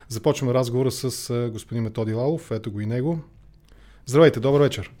Започваме разговора с господин Методи Лалов. Ето го и него. Здравейте, добър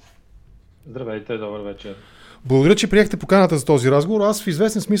вечер. Здравейте, добър вечер. Благодаря, че приехте поканата за този разговор. Аз в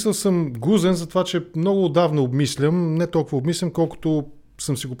известен смисъл съм гузен за това, че много отдавна обмислям, не толкова обмислям, колкото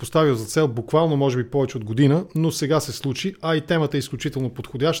съм си го поставил за цел буквално, може би повече от година, но сега се случи, а и темата е изключително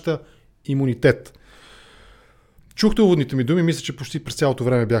подходяща – имунитет. Чухте уводните ми думи, мисля, че почти през цялото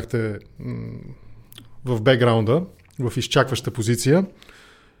време бяхте в бекграунда, в изчакваща позиция.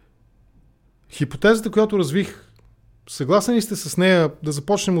 Хипотезата, която развих, съгласен ли сте с нея да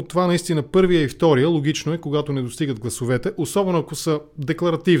започнем от това наистина първия и втория? Логично е, когато не достигат гласовете, особено ако са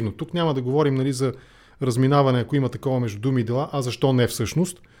декларативно. Тук няма да говорим за разминаване, ако има такова между думи и дела, а защо не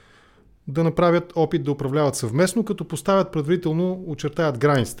всъщност, да направят опит да управляват съвместно, като поставят предварително, очертаят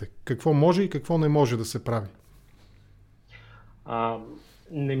границите. Какво може и какво не може да се прави?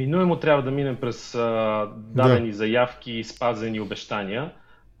 Неминуемо трябва да минем през дадени заявки и спазени обещания.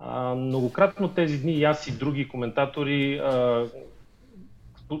 Многократно тези дни и аз и други коментатори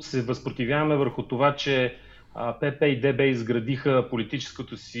се възпротивяваме върху това, че ПП и ДБ изградиха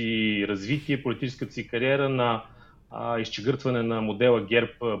политическото си развитие, политическата си кариера на изчегъртване на модела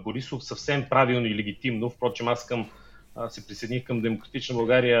ГЕРБ-Борисов съвсем правилно и легитимно. Впрочем, аз се присъединих към Демократична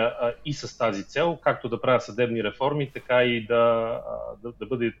България и с тази цел, както да правя съдебни реформи, така и да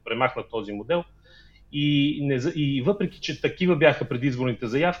бъде премахнат този модел. И въпреки, че такива бяха предизборните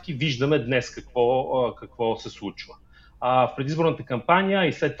заявки, виждаме днес какво се случва. В предизборната кампания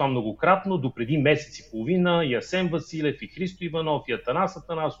и след това многократно, допреди месец и половина, и Асен Василев, и Христо Иванов, и Атанас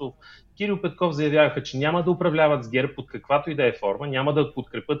Атанасов, Кирил Петков заявяха, че няма да управляват с ГЕРБ под каквато и да е форма, няма да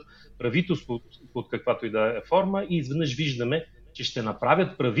подкрепят правителство под каквато и да е форма и изведнъж виждаме, че ще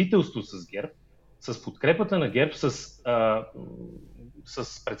направят правителство с ГЕРБ, с подкрепата на ГЕРБ,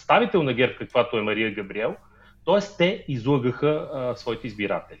 с представител на ГЕРБ, каквато е Мария Габриел, т.е. те излъгаха своите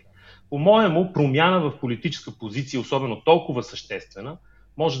избиратели. По-моему, промяна в политическа позиция, особено толкова съществена,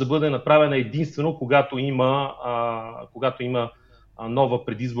 може да бъде направена единствено, когато има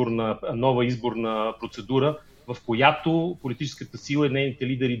нова изборна процедура, в която политическата сила и нейните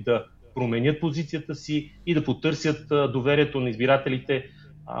лидери да променят позицията си и да потърсят доверието на избирателите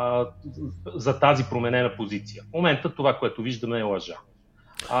за тази променена позиция. В момента това, което виждаме, е лъжа.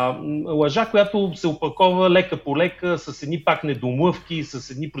 Лъжа, която се опакова лека по лека с едни пак недомлъвки,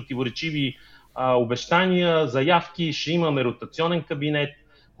 с едни противоречиви обещания, заявки, ще имаме ротационен кабинет.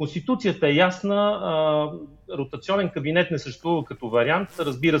 Конституцията е ясна, ротационен кабинет не съществува като вариант,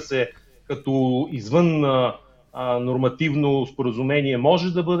 разбира се, като извън нормативно споразумение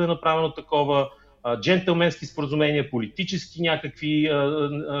може да бъде направено такова, джентълменски споразумения, политически някакви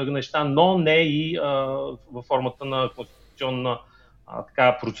неща, но не и във формата на конституционна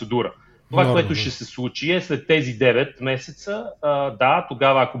процедура. Това, което ще се случи е след тези 9 месеца,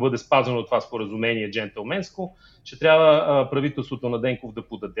 тогава, ако бъде спазено това споразумение джентълменско, ще трябва правителството на Денков да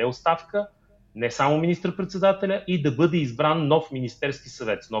подаде оставка, не само министър-председателя, и да бъде избран нов Министерски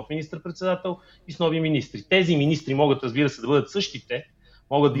съвет с нов министър-председател и с нови министри. Тези министри могат, разбира се, да бъдат същите,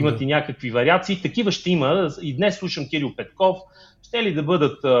 могат да имат и някакви вариации. Такива ще има. И днес слушам Кирил Петков. Ще ли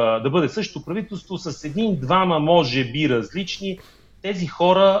да бъде същото правителство с един-двама, може би, различни. Тези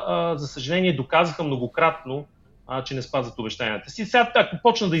хора, за съжаление, доказаха многократно, че не спазват обещанията си. Сега, ако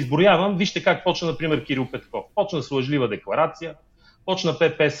почна да изброявам, вижте как почна, например, Кирил Петков. Почна с лъжлива декларация, почна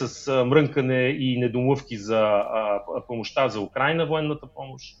ПП с мрънкане и недомлъвки за помощта за Украйна, военната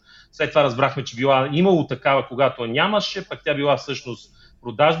помощ. След това разбрахме, че имало такава, когато нямаше, пък тя била всъщност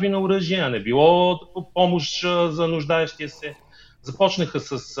продажби на оръжие, а не било помощ за нуждаещия се. Започнаха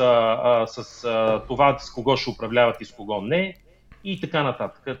с това с кого ще управляват и с кого не. И така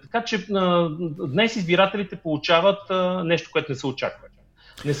нататък. Така че днес избирателите получават нещо, което не са очаквали.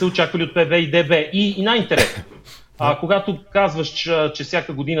 Не са очаквали от ПВ и ДБ. И най-интересно, когато казваш, че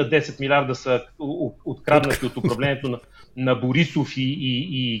всяка година 10 милиарда са откраднати от управлението на Борисов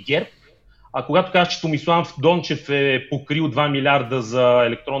и ГЕРБ, а когато казваш, че Томислав Дончев е покрил 2 милиарда за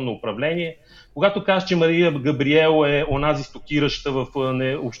електронно управление, когато казваш, че Мария Габриел е онази стокираща в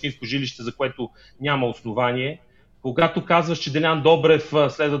общинско жилище, за което няма основание, когато казваш, че Делян Добрев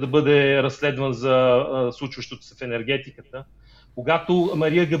следва да бъде разследван за случващото се в енергетиката, когато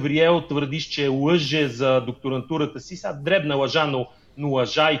Мария Габриел твърдиш, че лъже за докторантурата си, сега дребна лъжа, но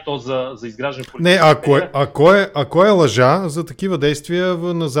лъжа и то за изграждане политическа. Ако е лъжа, за такива действия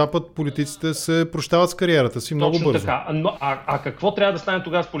на Запад политиците се прощават с кариерата си много бързо. Така. Какво трябва да стане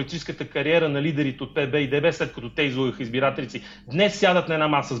тогава с политическата кариера на лидерите от ПБ и ДБ, след като те излъгаха избирателици? Днес сядат на една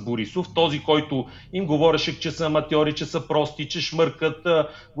маса с Борисов, този, който им говореше, че са аматьори, че са прости, че шмъркат,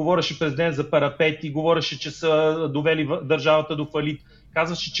 говореше президент за парапети, говореше, че са довели държавата до фалит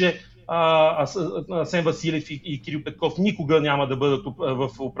Казваше, че Асен Василев и Кирил Петков никога няма да бъдат в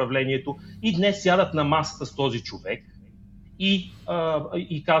управлението и днес сядат на масата с този човек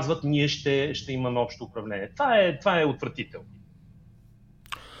и казват, ние ще имаме общо управление. Това е отвратително.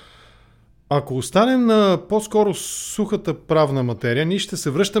 Ако останем на по-скоро сухата правна материя, ние ще се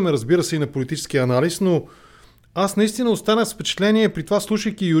връщаме, разбира се, и на политически анализ, но аз наистина останах с впечатление, при това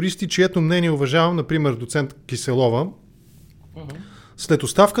слушайки юристи, чието мнение уважавам, например доцент Киселова, след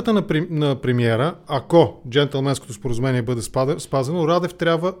оставката на премиера, ако джентълменското споразумение бъде спазено, Радев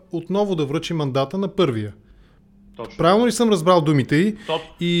трябва отново да връчи мандата на първия. Точно. Правилно ли съм разбрал думите й?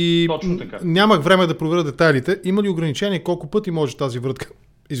 И нямах време да проверя детайлите. Има ли ограничение колко пъти може тази врътка,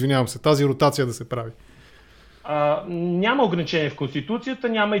 тази ротация да се прави? Няма ограничение в Конституцията,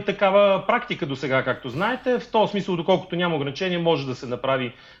 няма и такава практика до сега, както знаете. В този смисъл, доколкото няма ограничение, може да се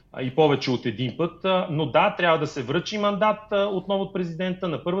направи и повече от един път. Но да, трябва да се връчи мандат отново от президента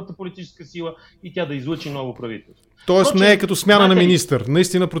на първата политическа сила и тя да излъчи ново правителство. Тоест не е като смяна на министър.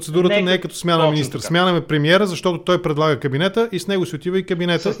 Наистина процедурата не е като смяна на министър. Смяна премиера, защото той предлага кабинета и с него се отива и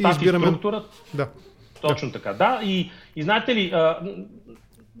кабинета и избираме. Да. Точно така. Да. И знаете ли,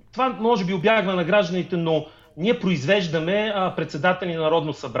 това може би обягва на гражданите, но ние произвеждаме председатели на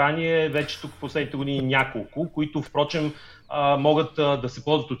Народно събрание вече тук в последните години няколко, които впрочем могат да се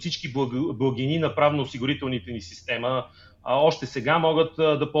ползват от всички благини на правно-осигурителните ни система. Още сега могат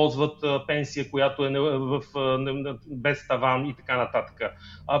да ползват пенсия, която е без таван и така нататък.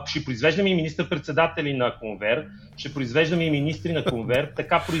 Ще произвеждаме и министър-председатели на конвер, ще произвеждаме и министри на конвер,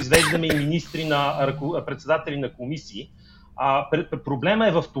 така произвеждаме и министри председатели на комисии. Проблема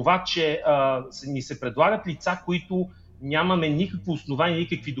е в това, че ни се предлагат лица, които нямаме никакво основание,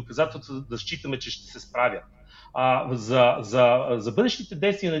 никакви доказателства да считаме, че ще се справят. За бъдещите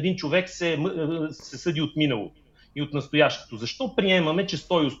действия на един човек се съди от миналото и от настоящето. Защо приемаме, че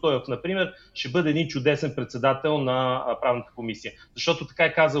Стою Стоев, например, ще бъде един чудесен председател на правната комисия? Защото така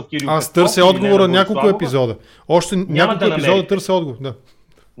е казал Кирил Петков. Аз търся отговор на няколко епизода. Още няколко епизода търся отговор. Да.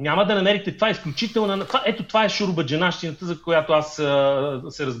 Няма да намерите. Това е изключително. Това е шурбаджанащината, за която аз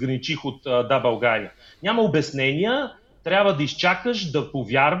се разграничих от Да, България. Няма обяснения. Трябва да изчакаш, да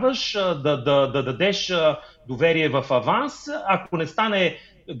повярваш, да дадеш доверие в аванс. Ако не стане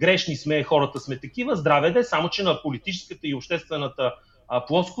грешни сме, хората сме такива, здраве де, само че на политическата и обществената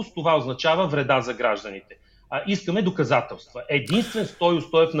плоскост това означава вреда за гражданите. Искаме доказателства. Единствен Стою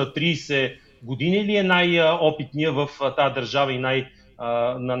Стоев на 30 години ли е най-опитния в тази държава и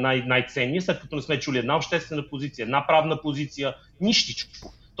най-ценния, след като не сме чули една обществена позиция, една правна позиция,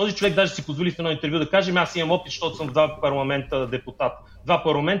 нищичко. Този човек даже си позволи в едно интервю да каже, аз имам опит, защото съм в 2 парламента депутат. 2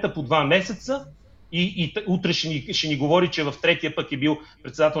 парламента по 2 месеца и утре ще ни говори, че в третия пък е бил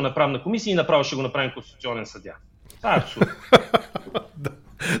председател на правна комисия и направо ще го направим конституционен съдия. Това е абсурд.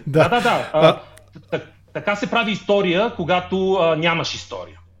 Да. Така се прави история, когато нямаш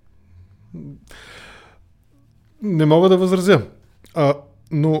история. Не мога да възразя.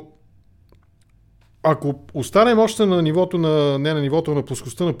 Но ако останем още на нивото не на нивото на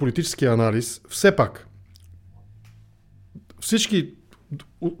плоскостта на политическия анализ, все пак всички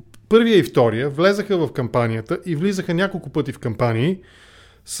първия и втория влезаха в кампанията и влизаха няколко пъти в кампании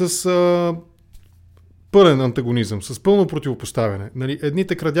с пълен антагонизъм, с пълно противопоставяне. Нали,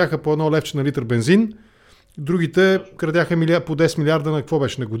 едните крадяха по 1 левче на литър бензин, другите крадяха по 10 милиарда на какво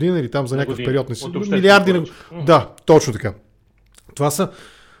беше на година или там за някакъв период. Милиарди на... Да, точно така. Това са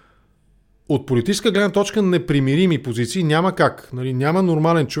от политическа гледна точка непримирими позиции. Няма как. Нали, няма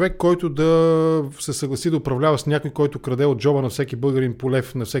нормален човек, който да се съгласи да управлява с някой, който краде от джоба на всеки българин по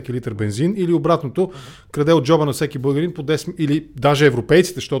лев на всеки литър бензин, или обратното, краде от джоба на всеки българин по 10, или даже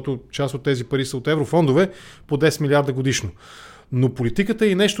европейците, защото част от тези пари са от еврофондове, по 10 милиарда годишно. Но политиката е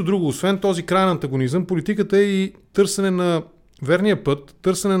и нещо друго. Освен този крайен антагонизъм, политиката е и търсене на верния път,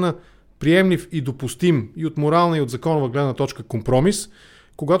 търсене на приемлив и допустим и от морална и от законова гледна точка компромис,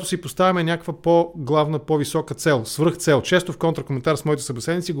 когато си поставяме някаква по-главна, по-висока цел, свръхцел. Често в контракоментар с моите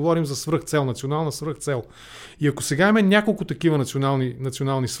събеседници говорим за свръхцел, национална свръхцел. И ако сега имаме няколко такива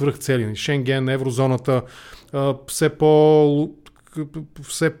национални свръхцели, Шенген, еврозоната,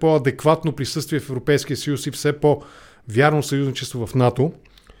 все по-адекватно присъствие в Европейския съюз и все по-вярно съюзничество в НАТО,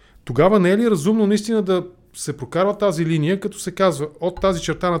 тогава не е ли разумно наистина да се прокарва тази линия, като се казва от тази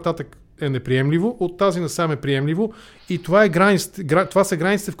черта нататък е неприемливо, от тази насам е приемливо и това са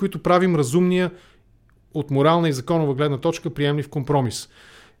границите, в които правим разумния от морална и законова гледна точка приемлив компромис.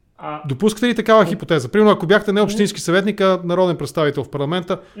 Допускате ли такава хипотеза? Примерно, ако бяхте не общински съветник, а народен представител в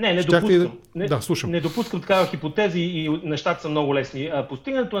парламента... Не допускам. Да, слушам. Не допускам такава хипотеза и нещата са много лесни.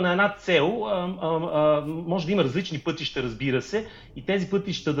 Постигането на една цел може да има различни пътища, разбира се, и тези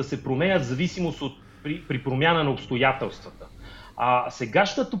пътища да се променят в зависимост от при промяна на обстоятелствата.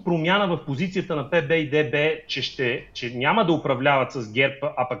 Сегашната промяна в позицията на ПБ и ДБ, че няма да управляват с ГЕРБ,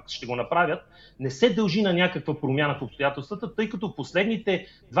 а пък ще го направят, не се дължи на някаква промяна в обстоятелствата, тъй като последните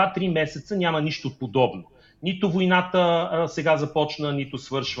 2-3 месеца няма нищо подобно. Нито войната сега започна, нито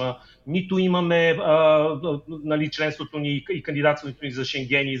свършва, нито имаме членството ни и кандидатството ни за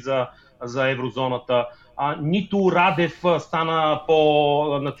Шенген и за еврозоната, нито Радев стана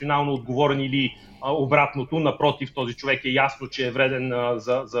по-национално отговорен или обратното. Напротив, този човек е ясно, че е вреден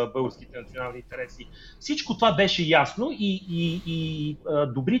за българските национални интереси. Всичко това беше ясно и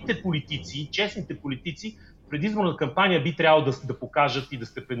добрите политици, честните политици в предизборната кампания би трябвало да покажат и да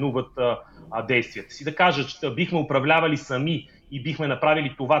степенуват действията си. Да кажат, че бихме управлявали сами и бихме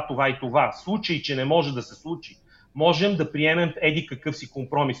направили това, това и това. В случай, че не може да се случи, можем да приемем еди какъв си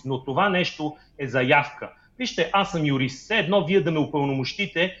компромис, но това нещо е заявка. Вижте, аз съм юрист. Все едно вие да ме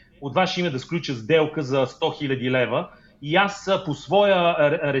упълномощите от ваше име да сключа сделка за 100 000 лева и аз по своя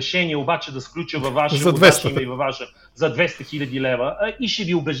решение обаче да сключа във ваше име и във ваше за 200 000 лева и ще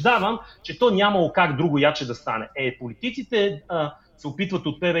ви убеждавам, че то нямало как друго яче да стане. политиците се опитват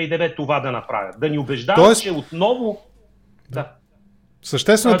от ПВ и ДБ това да направят. Да ни убеждават, че отново... Да.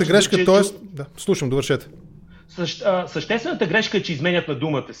 Съществената грешка, Да, слушам, довършете. Съществената грешка е, че изменят на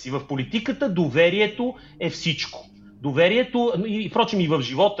думата си. В политиката доверието е всичко. Доверието, и впрочем и в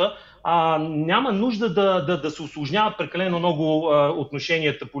живота, няма нужда да се усложняват прекалено много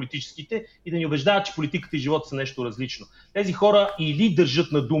отношенията политическите и да ни убеждават, че политиката и живота са нещо различно. Тези хора или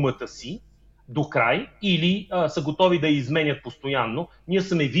държат на думата си до край, или са готови да я изменят постоянно. Ние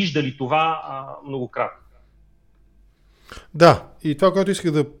сме виждали това многократно. Да, и това, което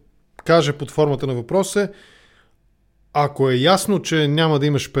исках да кажа под формата на въпрос е, ако е ясно, че няма да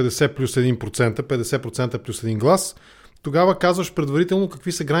имаш 50 плюс 1%, 50% плюс 1 глас, тогава казваш предварително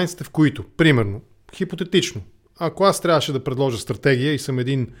какви са границите, в които. Примерно, хипотетично, ако аз трябваше да предложа стратегия и съм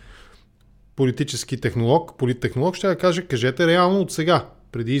един политически политтехнолог, ще я кажа, кажете реално от сега,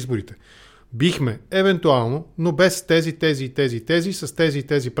 преди изборите. Бихме, евентуално, но без тези, с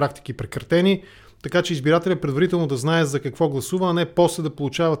тези практики прекратени, така че избирателят предварително да знае за какво гласува, а не после да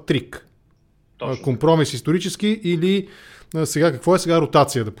получава трик. Точно. Компромис исторически или сега какво е сега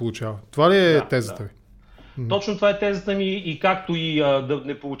ротация да получава? Това ли е тезата ви? Точно това е тезата ми и както и да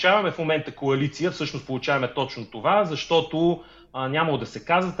не получаваме в момента коалиция, всъщност получаваме точно това, защото няма да се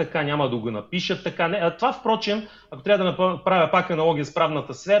казва така, няма да го напишат така. Това, впрочем, ако трябва да направя пак аналогия с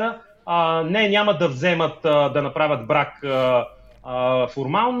правната сфера, няма да вземат да направят брак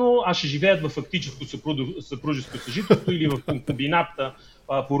формално, а ще живеят в фактическо съпружеско съжителство или в комбинат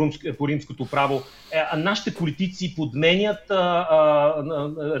по римското право. Нашите политици подменят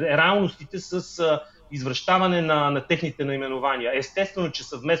реалностите с извращаване на техните наименования. Естествено, че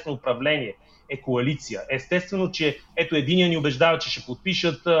съвместно управление е коалиция. Естествено, че единия ни убеждава, че ще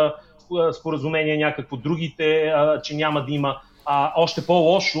подпишат споразумение някакво, другите, че няма да има. Още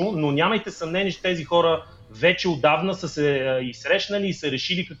по-лошо, но нямайте съмнение, че тези хора вече отдавна са се и срещнали и са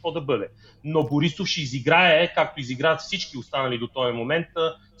решили какво да бъде. Но Борисов ще изиграе, както изиграят всички останали до този момент,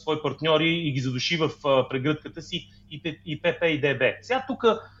 свои партньори и ги задуши в прегръдката си и ПП и ДБ. Сега тук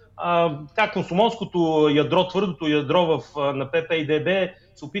комсомолското ядро, твърдото ядро на ПП и ДБ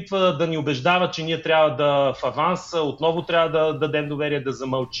се опитва да ни убеждава, че ние трябва да в аванс, отново трябва да дадем доверие, да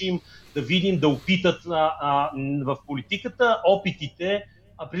замълчим, да видим, да опитат в политиката. Опитите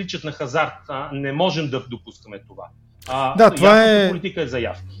приличат на хазарт. Не можем да допускаме това. Това политика е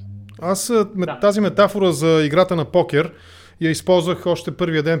заявки. Аз тази метафора за играта на покер я използвах още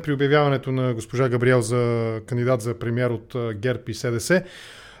първия ден при обявяването на госпожа Габриел за кандидат за премиер от ГЕРБ и СДС.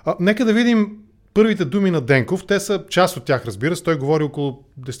 Нека да видим първите думи на Денков. Те са част от тях, разбира се. Той говори около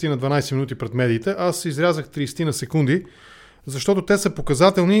 10 на 12 минути пред медиите. Аз изрязах 30 на секунди, защото те са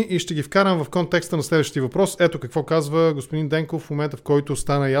показателни и ще ги вкарам в контекста на следващия въпрос. Ето какво казва господин Денков в момента, в който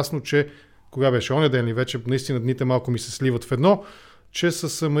стана ясно, че кога беше оня ден ли вече, наистина дните малко ми се сливат в едно, че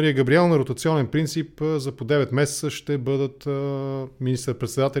с Мария Габриел на ротационен принцип за по 9 месеца ще бъдат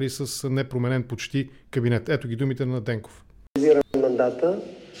министър-председатели с непроменен почти кабинет. Ето ги думите на Денков. Мандата.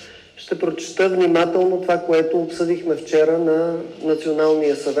 Ще прочета внимателно това, което обсъдихме вчера на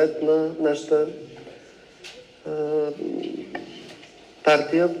Националния съвет на нашата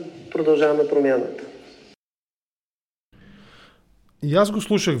партия Продължаваме промяната. И аз го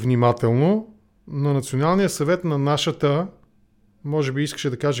слушах внимателно на Националния съвет на нашата Може би искаше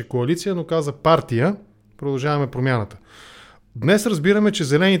да каже коалиция, но каза партия. Продължаваме промяната. Днес разбираме, че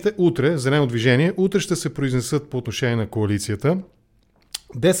зелените утре, зелено движение, утре ще се произнесат по отношение на коалицията.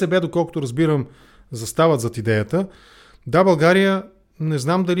 ДСБ, доколкото разбирам, застават зад идеята. Да, България, не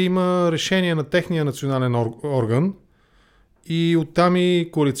знам дали има решение на техния национален орган и оттам и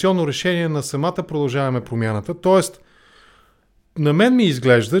коалиционно решение на самата Продължаваме промяната. Тоест, на мен ми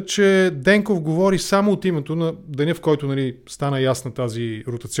изглежда, че Денков говори само от името на деня, в който стана ясна тази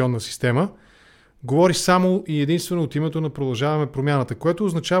ротационна система, говори само и единствено от името на Продължаваме промяната, което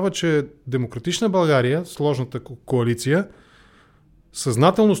означава, че Демократична България, сложната коалиция,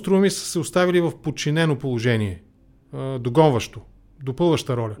 съзнателно струва ми са се оставили в подчинено положение, догонващо,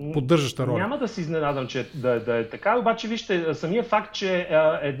 допълваща роля, поддържаща роля. Няма да се изненадам, че да е така, обаче вижте, самия факт, че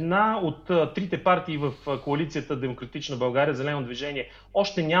една от трите партии в коалицията Демократична България, Зелено движение,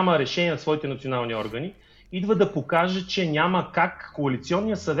 още няма решение на своите национални органи, идва да покаже, че няма как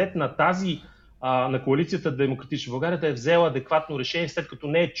коалиционния съвет на коалицията Демократична България да е взела адекватно решение, след като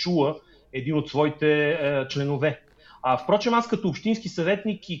не е чула един от своите членове. Впрочем, аз като общински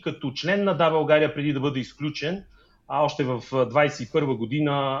съветник и като член на Да, България, преди да бъда изключен, още в 21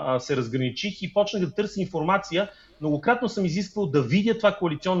 година се разграничих и почнах да търся информация. Многократно съм изисквал да видя това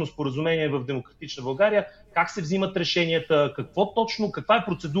коалиционно споразумение в Демократична България, как се взимат решенията, каква е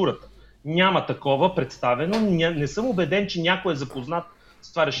процедурата. Няма такова представено, не съм убеден, че някой е запознат с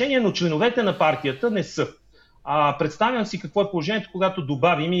това решение, но членовете на партията не са. Представям си какво е положението, когато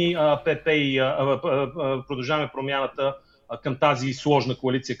добавим и ПП и Продължаваме промяната към тази сложна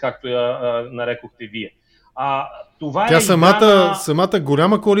коалиция, както я нарекохте вие. Самата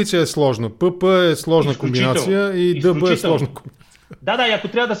голяма коалиция е сложна. ПП е сложна комбинация и ДБ е сложна комбинация. Да, и ако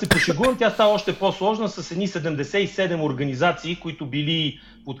трябва да се пошегувам, тя става още по-сложна с едни 77 организации, които били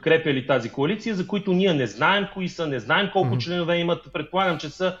подкрепяли тази коалиция, за които ние не знаем кои са, не знаем колко членове имат. Предполагам, че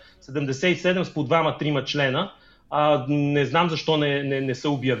са 77 с по 2-3 члена. Не знам защо не са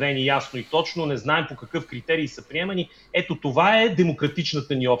обявени ясно и точно, не знаем по какъв критерий са приемани. Ето това е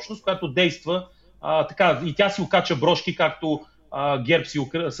демократичната ни общност, която действа така, и тя си окача брошки, както ГЕРБ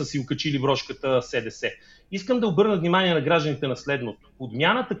са си окачили брошката СДС. Искам да обърна внимание на гражданите на следното.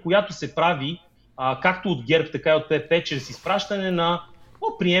 Подмяната, която се прави както от ГЕРБ, така и от ПП, чрез изпращане на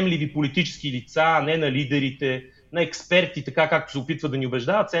по-приемливи политически лица, а не на лидерите, на експерти, така както се опитва да ни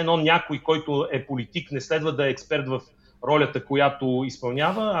убеждават. Все едно някой, който е политик, не следва да е експерт в ролята, която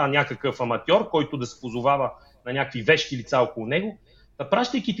изпълнява, а някакъв аматьор, който да се позовава на някакви вещи лица около него.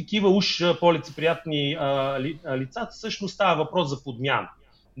 Пращайки такива уж по-лицеприятни лица, всъщност става въпрос за подмяна.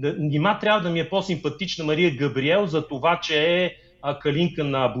 Нима трябва да ми е по-симпатична Мария Габриел за това, че е калинка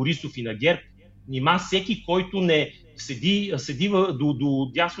на Борисов и на ГЕРБ. Нима всеки, който не седи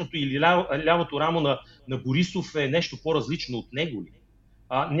до дясното или лявото рамо на Борисов е нещо по-различно от него ли?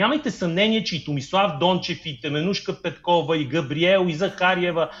 Нямайте съмнение, че и Томислав Дончев, и Теменушка Петкова, и Габриел, и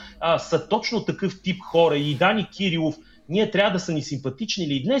Захариева са точно такъв тип хора, и Дани Кирилов. Ние трябва да са ни симпатични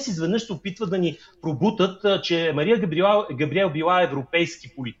ли? И днес изведнъж се опитват да ни пробутат, че Мария Габриел била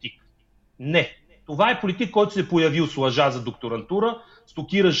европейски политик. Не. Това е политик, който се е появил с лъжа за докторантура,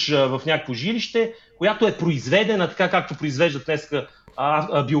 стокираш в някакво жилище, която е произведена така, както произвеждат днеска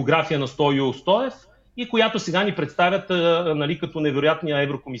биография на Стойо Стоев и която сега ни представят като невероятния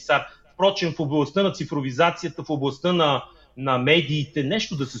еврокомисар. Впрочем, в областта на цифровизацията, в областта на медиите,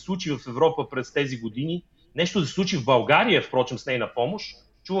 нещо да се случи в Европа през тези години, нещо да се случи в България, впрочем, с нейна помощ.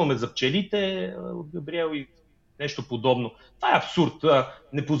 Чуваме за пчелите от Габриел и нещо подобно. Това е абсурд.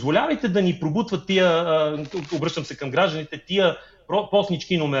 Не позволявайте да ни пробутват обръщам се към гражданите, тия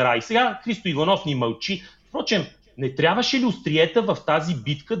постнички номера. И сега Христо Иванов ни мълчи. Впрочем, не трябваше ли остриета в тази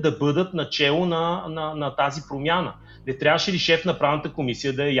битка да бъдат начело на тази промяна? Не трябваше ли шеф на правната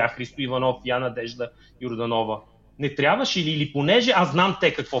комисия да е я Христо Иванов, я Надежда Йорданова? Не трябваше ли? Или понеже аз знам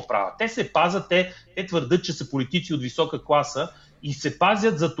те какво правят. Те се пазят, те твърдят, че са политици от висока класа и се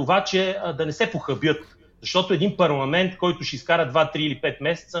пазят за това, че да не се похабят. Защото един парламент, който ще изкара 2, 3 или 5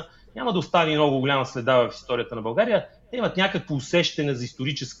 месеца, няма да остави много голяма следа в историята на България. Те имат някакво усещане за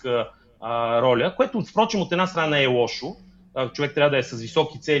историческа роля, което, впрочем, от една страна е лошо. Човек трябва да е с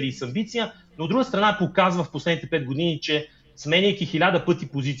високи цели и с амбиция, но от друга страна показва в последните 5 години, че сменяйки 1000 пъти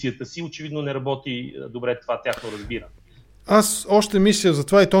позицията си, очевидно не работи добре това тяхно разбиране. Аз още мисля за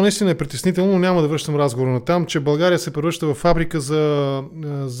това и то наистина е притеснително, но няма да връщам разговора на там, че България се превръща в фабрика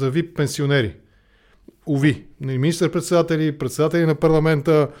за VIP пенсионери. Уви, министър-председатели, председатели на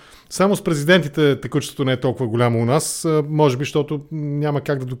парламента, само с президентите текучеството не е толкова голямо у нас, може би, защото няма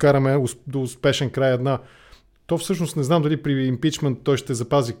как да докараме до успешен край една то всъщност не знам дали при импичмент той ще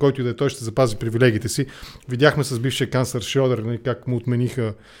запази, който и да е, той ще запази привилегиите си. Видяхме с бившия канцлер Шрьодер, нали, как му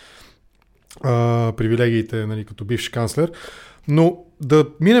отмениха привилегиите, нали, като бивш канцлер. Но да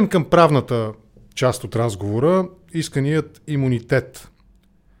минем към правната част от разговора, исканият имунитет.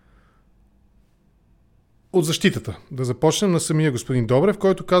 От защитата. Да започнем на самия господин Добрев,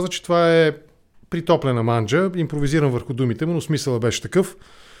 който каза, че това е притоплена манджа, импровизиран върху думите му, но смисълът беше такъв,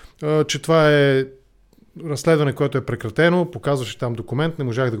 че това е разследване, което е прекратено, показваше там документ, не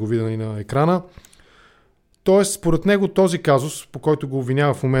можах да го видя и на екрана. Тоест, според него този казус, по който го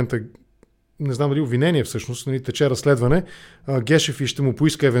обвинява в момента, не знам дали обвинение всъщност, нали, тече разследване, Гешев и ще му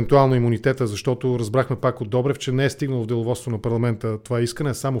поиска евентуално имунитета, защото разбрахме пак от Добрев, че не е стигнал в деловодство на парламента това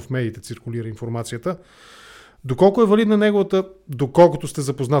искане, само в медиите циркулира информацията. Доколко е валидна неговата, доколкото сте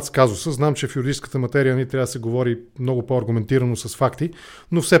запознат с казуса, знам, че в юридическата материя ни трябва да се говори много по-аргументирано с факти,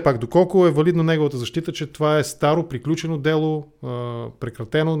 но все пак, доколко е валидна неговата защита, че това е старо, приключено дело,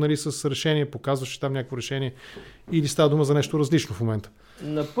 прекратено, нали, с решение, показваше там някакво решение, или става дума за нещо различно в момента?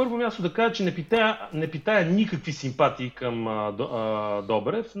 На първо място да кажа, че не питая никакви симпатии към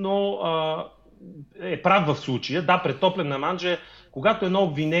Добрев, но е прав в случая. Да, претоплена манджа, когато едно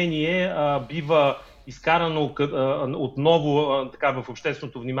обвинение бива изкарано отново така в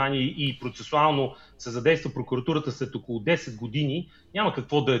общественото внимание и процесуално се задейства прокуратурата след около 10 години, няма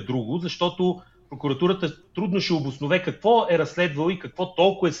какво да е друго, защото прокуратурата трудно ще обоснове какво е разследвал и какво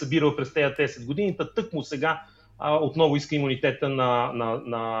толкова е събирал през тези 10 години, тъкмо сега отново иска имунитета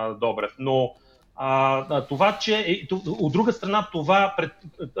на Добрев. Но това, че от друга страна това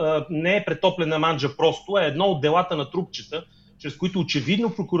не е претоплена манджа просто, е едно от делата на трупчета, чрез които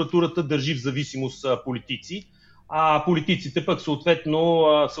очевидно прокуратурата държи в зависимост политици, а политиците пък съответно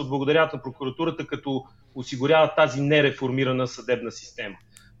се отблагодаряват на прокуратурата, като осигуряват тази нереформирана съдебна система.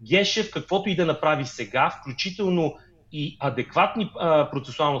 Гешев, каквото и да направи сега, включително и адекватни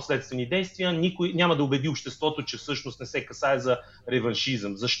процесуално-следствени действия, никой няма да убеди обществото, че всъщност не се касае за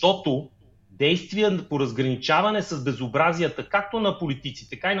реваншизъм. Защото действия по разграничаване с безобразията, както на политици,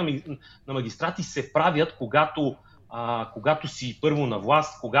 така и на магистрати, се правят, когато си първо на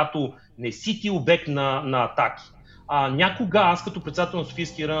власт, когато не си ти обект на атаки. Някога аз като председател на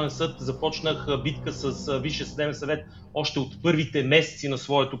Софийския районен съд започнах битка с Висшия съдебен съвет още от първите месеци на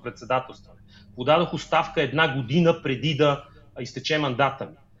своето председателство. Подадох оставка 1 година преди да изтече мандата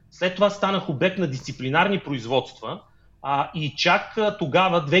ми. След това станах обект на дисциплинарни производства и чак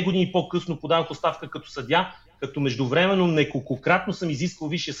тогава, 2 години по-късно, подадох оставка като съдия, като междувременно неколкократно съм изискал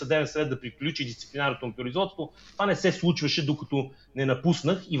Висшия съдебен съвет да приключи дисциплинарното му производство. Това не се случваше, докато не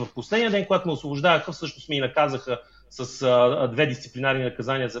напуснах и в последния ден, когато ме освобождаваха, всъщност ми наказаха с 2 дисциплинарни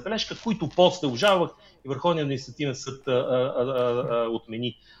наказания за бележка, които после обжалвах и Върховният административен съд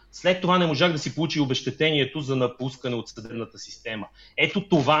отмени. След това не можах да си получи обезщетението за напускане от съдебната система. Ето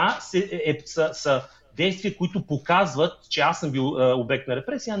това са действия, които показват, че аз съм бил обект на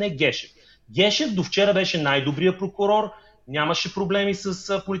репресия, а не Гешев. Гешев до вчера беше най-добрият прокурор, нямаше проблеми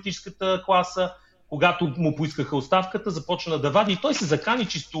с политическата класа. Когато му поискаха оставката, започна да вади и той се закани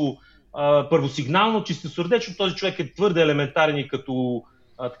чисто първосигнално, чисто сърдечно. Този човек е твърде елементарен и като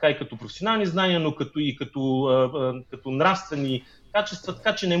професионални знания, но като нравствени качества,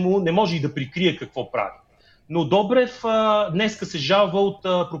 така че не може и да прикрие какво прави. Но Добрев днеска се жалва от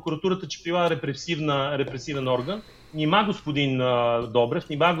прокуратурата, че прилага репресивен орган. Нима господин Добрев,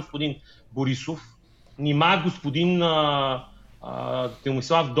 нима господин Борисов, нима господин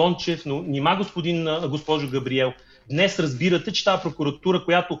Томислав Дончев, но нима госпожо Габриел. Днес разбирате, че тази прокуратура,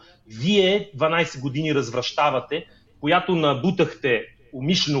 която вие 12 години развращавате, която набутахте,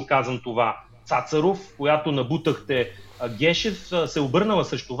 умишлено казвам това, Цацаров, която набутахте Гешев, се е обърнала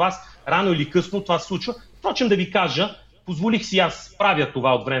срещу вас. Рано или късно това се случва. Впрочем да ви кажа, позволих си аз правя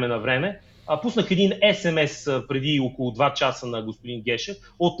това от време на време. Пуснах един СМС преди около 2 часа на господин Гешев.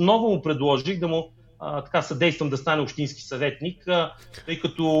 Отново му предложих да му съдействам да стане общински съветник, тъй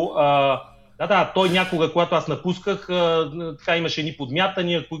като той някога, когато аз напусках, имаше едни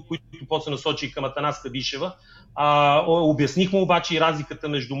подмятания, които после насочи към Атанаска Бишева. Обясних му обаче и разликата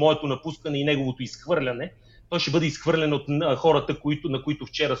между моето напускане и неговото изхвърляне. Той ще бъде изхвърлен от хората, на които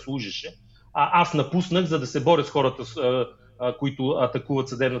вчера служеше. Аз напуснах, за да се боря с хората, които атакуват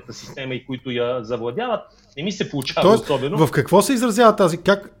съдебната система и които я завладяват. Не ми се получава особено. В какво се изразява тази?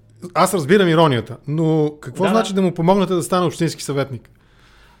 Аз разбирам иронията, но какво значи да му помогнете да стане общински съветник?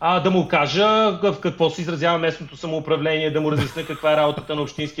 Да му кажа в какво се изразява местното самоуправление, да му разясня каква е работата на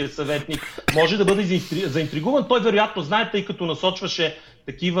общинския съветник. Може да бъде заинтригуван. Той вероятно знае, тъй като насочваше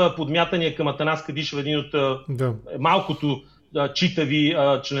такива подмятания към Атанас Кадишев, един от малкото читави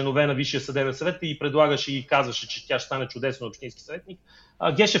членове на Висшия съдебен съвет и предлагаше и казваше, че тя ще стане чудесен общински съветник.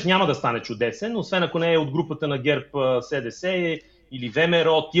 Гешев няма да стане чудесен, освен ако не е от групата на ГЕРБ СДС или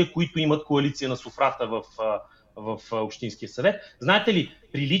ВМРО, тия, които имат коалиция на софрата в Общинския съвет. Знаете ли,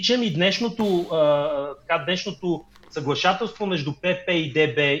 прилича ми днешното съглашателство между ПП и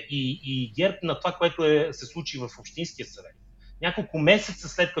ДБ и ГЕРБ на това, което се случи в Общинския съвет. Няколко месеца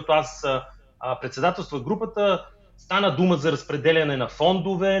след като аз председателствах групата, стана дума за разпределяне на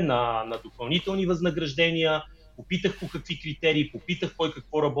фондове, на допълнителни възнаграждения, попитах по какви критерии, попитах кой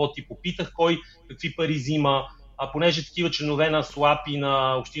какво работи, попитах кой какви пари взима, понеже такива членове на СЛАП и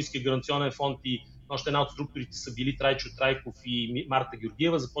на Общинския гаранционен фонд и още една от структурите са били Трайчо Трайков и Марта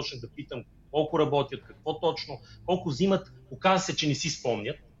Георгиева, започнах да питам колко работят, какво точно, колко взимат, оказа се, че не си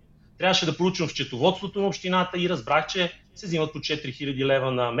спомнят. Трябваше да проучвам в счетоводството на общината и разбрах, че се взимат по 4000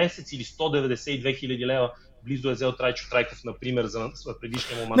 лева на месец или 192 000 лева. Близо е взел Трайчо Трайков, например, за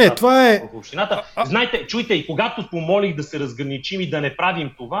предишния му мандат в общината. Знаете, чуйте, и когато помолих да се разграничим и да не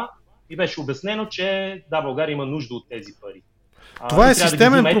правим това, и беше обяснено, че да, България има нужда от тези пари. Това е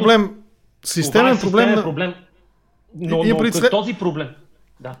системен проблем. Системен проблем. Но този проблем...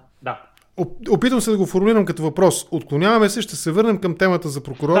 Да. Опитвам се да го формулирам като въпрос. Отклоняваме се, ще се върнем към темата за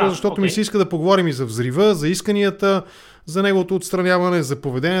прокурора, защото ми се иска да поговорим и за взрива, за исканията, за неговото отстраняване, за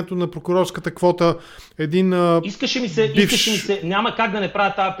поведението на прокурорската квота. Искаше ми се, няма как да не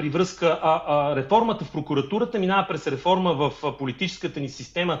правя тази привръзка. Реформата в прокуратурата минава през реформа в политическата ни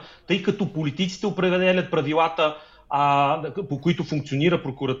система, тъй като политиците определят правилата, по които функционира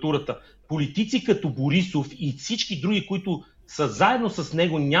прокуратурата. Политици като Борисов и всички други, които са заедно с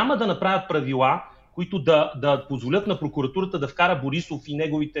него, няма да направят правила, които да позволят на прокуратурата да вкара Борисов и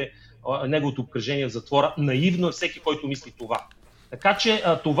неговото обкръжение в затвора. Наивно е всеки, който мисли това. Така че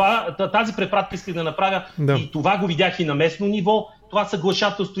тази препратка исках да направя и това го видях и на местно ниво, това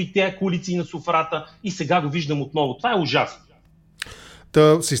съглашателство и тези коалиции на софрата и сега го виждам отново. Това е ужасно.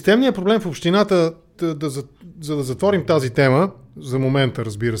 Системният проблем в общината, за да затворим тази тема, за момента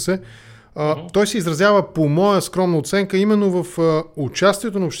разбира се, той се изразява по моя скромна оценка именно в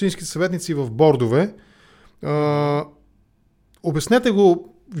участието на общинските съветници в бордове. Обяснете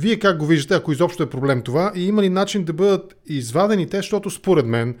го вие как го виждате, ако изобщо е проблем това, и има ли начин да бъдат извадени те, защото според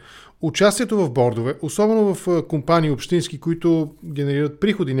мен участието в бордове, особено в компании общински, които генерират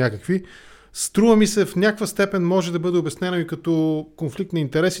приходи някакви, струва ми се в някаква степен може да бъде обяснено и като конфликт на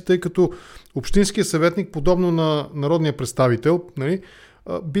интереси, тъй като общинският съветник, подобно на народния представител, нали,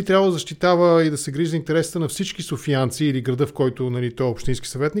 би трябвало да защитава и да се грижи за интересите на всички софиянци или града, в който той е общински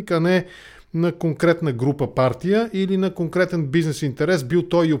съветник, а не на конкретна група партия или на конкретен бизнес интерес, бил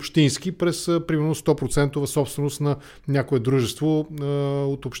той и общински, през примерно 100% собственост на някое дружество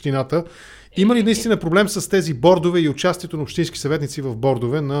от общината. Има ли наистина проблем с тези бордове и участието на общински съветници в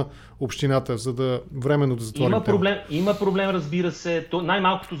бордове на общината, за да временно да затворим? Има проблем, разбира се.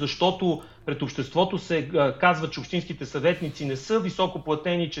 Най-малкото защото пред обществото се казва, че общинските съветници не са високо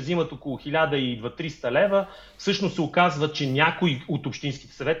платени, че взимат около 1300 лева. Всъщност се оказва, че някои от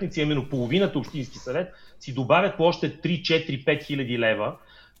общинските съветници, именно половината общински съвет, си добавят по още 3, 4, 5 хиляди лева.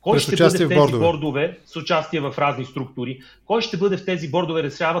 Кой ще бъде в тези бордове с участие в разни структури? Кой ще бъде в тези бордове,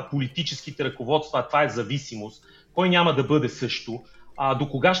 решават политическите ръководства, това е зависимост. Кой няма да бъде също? До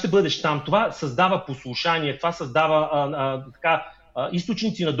кога ще бъдеш там? Това създава послушание, това създава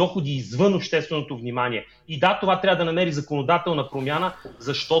източници на доходи извън общественото внимание. И да, това трябва да намери законодателна промяна,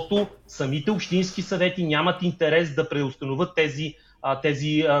 защото самите общински съвети нямат интерес да преустановят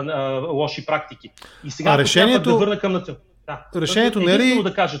тези лоши практики. И сега решението... да върна към решението не е ли...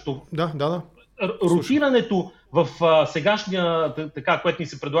 да кажа това. Да. Ротирането в сегашния, което ни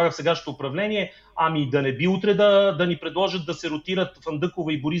се предлага в сегашното управление, да не би утре да ни предложат да се ротират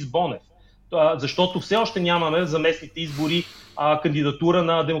Фандъкова и Борис Бонев. Защото все още нямаме за местните избори кандидатура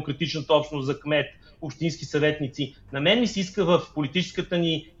на демократичната общност за кмет, общински съветници. На мен ми се иска в политическата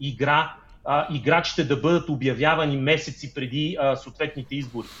ни игра играчите да бъдат обявявани месеци преди съответните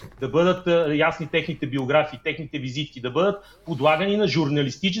избори, да бъдат ясни техните биографии, техните визитки, да бъдат подлагани на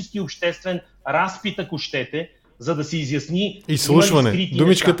журналистически обществен разпит, ако щете, за да се изясни... Изслушване.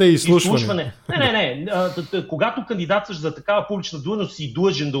 Думичката е изслушване. Не. Когато кандидатстваш за такава публична длъжност, си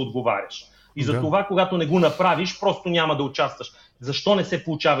длъжен да отговаряш. И за това, когато не го направиш, просто няма да участваш. Защо не се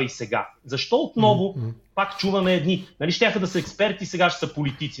получава и сега? Защо отново пак чуваме едни? Нали щяха да са експерти, сега ще са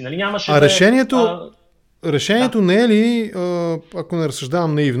политици. Нали нямаше решението не е ли, ако не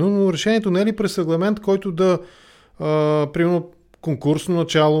разсъждавам наивно, но решението не е ли през регламент, който да, примерно, конкурсно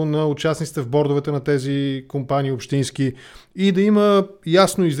начало на участниците в бордовете на тези компании общински и да има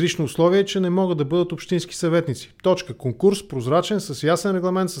ясно изрично условие, че не могат да бъдат общински съветници. Точка. Конкурс, прозрачен, с ясен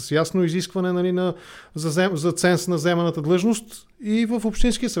регламент, с ясно изискване, нали, за ценз на вземаната длъжност, и в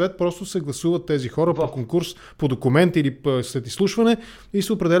Общинския съвет просто се гласуват тези хора по конкурс, по документ или след изслушване и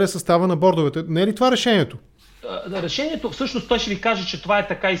се определя състава на бордовете. Не е ли това решението? Решението, всъщност той ще ви каже, че това е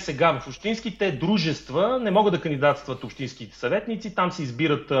така и сега. В общинските дружества не могат да кандидатстват общинските съветници, там се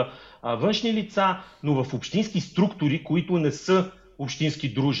избират външни лица, но в общински структури, които не са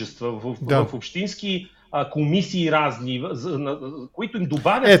общински дружества, в общински комисии разни, които им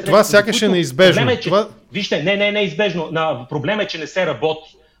добавят... Това сякаш е неизбежно. Вижте, не е неизбежно. Проблема е, че не се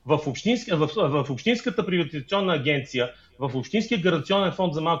работи. В Общинската приватизационна агенция, в Общинския гаранционен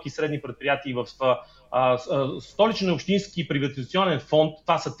фонд за малки и средни предприятия и в Столичен общински приватизационен фонд,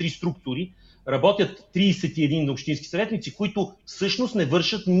 това са 3 структури, работят 31 общински съветници, които всъщност не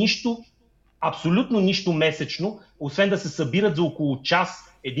вършат нищо, абсолютно нищо месечно, освен да се събират за около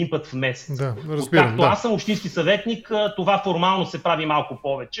час един път в месец. Да, разбирам, Откакто аз съм общински съветник, това формално се прави малко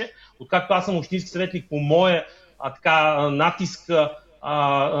повече. Откакто аз съм общински съветник, по моя натиск,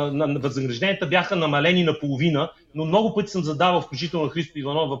 възнагражденията бяха намалени наполовина, но много пъти съм задавал, включително на Христо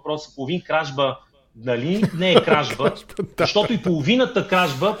Иванов, въпроса: половин кражба дали не е кражба, защото и половината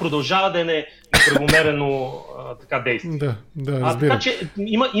кражба продължава да е неправомерено действие. Да, така че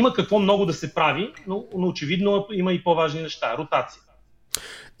има какво много да се прави, но очевидно има и по-важни неща. Ротация.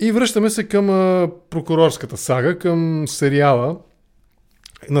 И връщаме се към прокурорската сага, към сериала.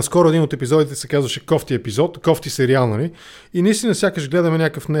 Наскоро един от епизодите се казваше Кофти епизод, Кофти сериал, нали? И наистина сякаш гледаме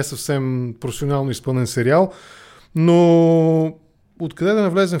някакъв не съвсем професионално изпълнен сериал, но откъде да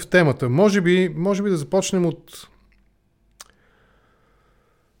навлезем в темата? Може би да започнем от...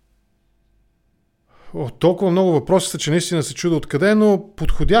 толкова много въпроси са, че наистина се чуда откъде, но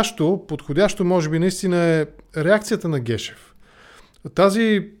подходящо може би наистина е реакцията на Гешев.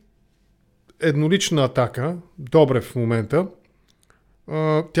 Тази еднолична атака, Добрев в момента,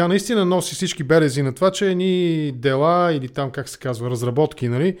 тя наистина носи всички белези на това, че едни дела или там, как се казва, разработки,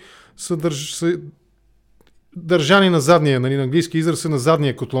 нали, са държани на задния, нали, на английски израз, на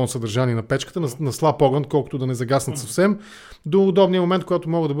задния котлон са държани на печката, на слаб огън, колкото да не загаснат съвсем, до удобния момент, когато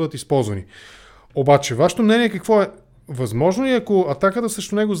могат да бъдат използвани. Обаче, вашето мнение какво е? Възможно ли, ако атаката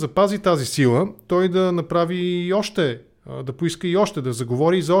срещу него запази тази сила, той да направи и още, да поиска и още, да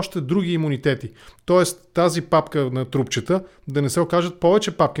заговори и за още други имунитети? Тоест, тази папка на трупчета, да не се окажат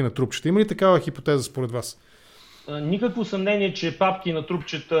повече папки на трупчета. Има ли такава хипотеза според вас? Никакво съмнение, че папки на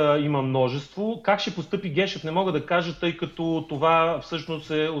трупчета има множество. Как ще постъпи Гешев, не мога да кажа, тъй като това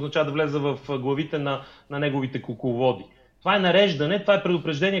всъщност означава да влезе в главите на неговите кукловоди. Това е нареждане, това е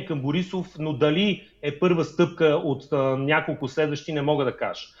предупреждение към Борисов, но дали е първа стъпка от няколко следващи, не мога да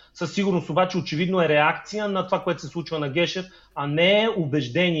кажа. Със сигурност обаче очевидно е реакция на това, което се случва на Гешев, а не е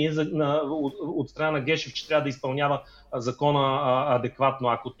убеждение от страна на Гешев, че трябва да изпълнява закона адекватно.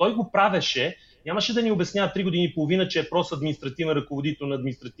 Ако той го правеше, нямаше да ни обяснява 3 години и половина, че е просто административен ръководител на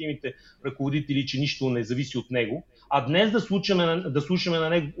административните ръководители, че нищо не зависи от него, а днес да слушаме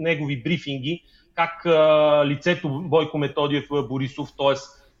на негови брифинги как лицето Бойко Методиев Борисов, т.е.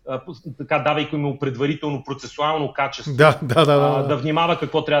 така давайки му предварително процесуално качество, да внимава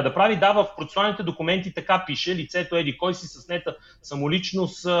какво трябва да прави. Да, в процесуалните документи така пише: лицето еди кой си с нета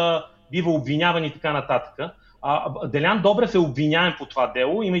самоличност бива обвиняван и така нататък. Делян Добрев е обвиняем по това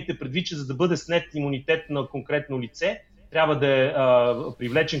дело. Имайте предвид, че за да бъде снет имунитет на конкретно лице, трябва да е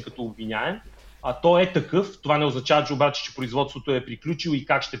привлечен като обвиняем. Той е такъв. Това не означава, че обаче, че производството е приключило и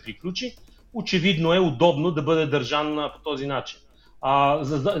как ще приключи. Очевидно е удобно да бъде държан по този начин.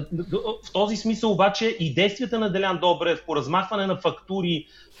 В този смисъл обаче и действията на Делян Добрев по размахване на фактури,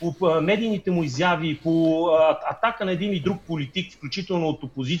 по медийните му изяви, по атака на един и друг политик, включително от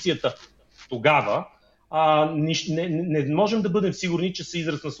опозицията тогава, не можем да бъдем сигурни, че са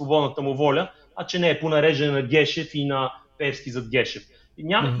израз на свободната му воля, а че не е по нареждане на Гешев и на Пеевски зад Гешев.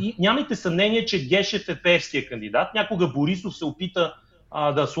 Нямайте съмнение, че Гешев е Пеевския кандидат. Някога Борисов се опита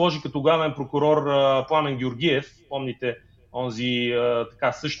да сложи като главен прокурор Пламен Георгиев, помните, онзи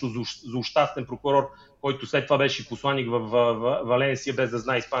също злощастен прокурор, който след това беше посланик в Валенсия, без да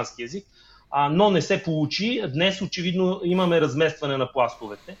знае испански език, но не се получи. Днес очевидно имаме разместване на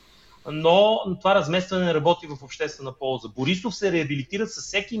пластовете, но това разместване не работи в обществена полза. Борисов се реабилитира със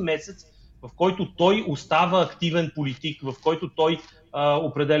всеки месец, в който той остава активен политик, в който той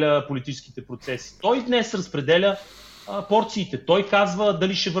определя политическите процеси. Той днес разпределя порциите. Той казва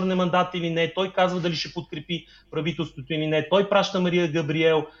дали ще върне мандат или не, той казва дали ще подкрепи правителството или не, той праща Мария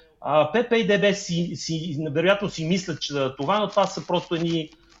Габриел ПП и ДБ вероятно си мислят, че това, но това са просто едни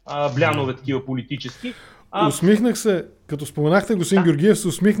блянове такива политически. Усмихнах се, като споменахте господин Георгиев, се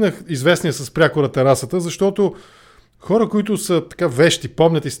усмихнах известния с прякора терасата, защото хора, които са така вещи,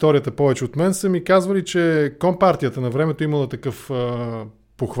 помнят историята повече от мен, са ми казвали, че компартията на времето имала такъв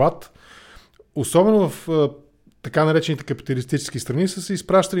похват. Особено в така наречените капиталистически страни са се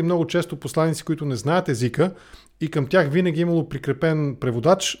изпращали много често посланици, които не знаят езика и към тях винаги имало прикрепен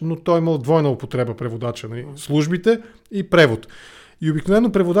преводач, но той имал двойна употреба преводача, нали, службите и превод. И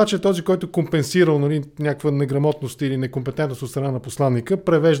обикновено преводач е този, който компенсирал, нали, някаква неграмотност или некомпетентност от страна на посланника,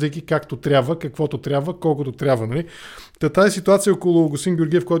 превеждайки както трябва, каквото трябва, колкото трябва. Нали. Тази ситуация около господин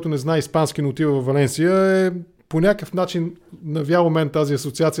Георгиев, който не знае испански, но отива в Валенсия, е по някакъв начин навял мен тази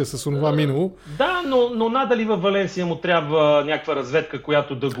асоциация с онова минало. Да, но надали във Валенсия му трябва някаква разведка,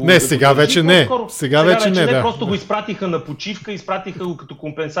 която да го... Не, сега вече не. Сега вече не, да. Просто го изпратиха на почивка, изпратиха го като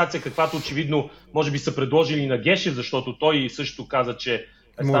компенсация, каквато очевидно може би са предложили на Гешев, защото той също каза, че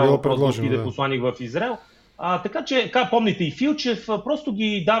е ставал въпрос да отиде посланик в Израел. Така че, помните и Филчев, просто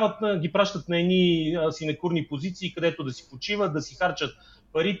ги дават, ги пращат на едни синекурни позиции, където да си почиват, да си харчат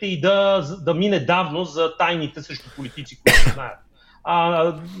парите и да мине давно за тайните срещу политици, които знаят.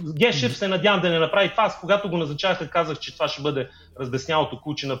 Гешев се надявам да не направи това. Аз когато го назначаха, казах, че това ще бъде разбеснялото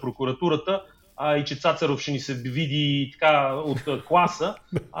куче на прокуратурата и че Цацаров ще ни се види така от класа.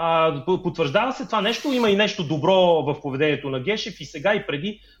 Потвърждава се това нещо. Има и нещо добро в поведението на Гешев и сега и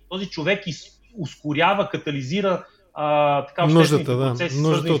преди този човек ускорява, катализира обществените процеси,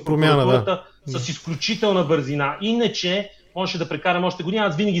 свързани с прокуратурата, с изключителна бързина. Иначе можеше да прекарам още година.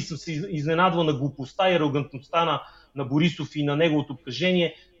 Аз винаги съм се изненадвал на глупостта и арогантността на Борисов и на неговото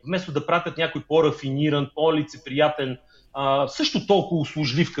обкръжение, вместо да пратят някой по-рафиниран, по-лицеприятен, също толкова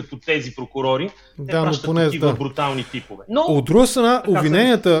услужлив като тези прокурори, те пращат такива брутални типове. Но, от друга страна,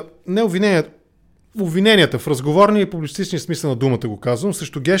 обвиненията в разговорния и публицистичния смисъл на думата го казвам,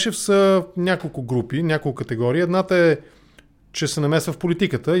 срещу Гешев са няколко групи, няколко категории. Едната е, че се намесва в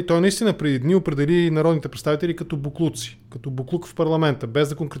политиката и той наистина преди дни определи народните представители като буклуци, като буклук в парламента, без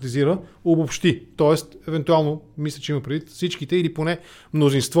да конкретизира, обобщи. Тоест, евентуално, мисля, че има преди всичките или поне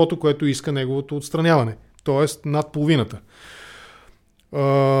мнозинството, което иска неговото отстраняване. Тоест, над половината.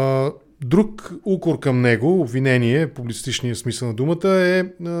 Друг укор към него, обвинение, публицистичния смисъл на думата, е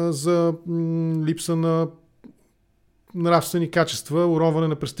за липса на нравствени качества, уронване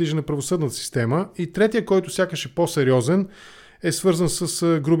на престижа на правосъдната система. И третия, който сякаш е по-сериозен, е свързан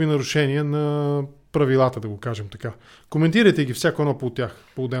с груби нарушения на правилата, да го кажем така. Коментирайте ги всяко едно по тях,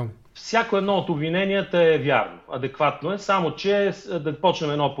 по-отделно. Всяко едно от обвиненията е вярно, адекватно е, само че да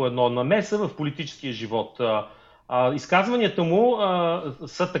почнем едно по едно. Намеса в политическия живот. Изказванията му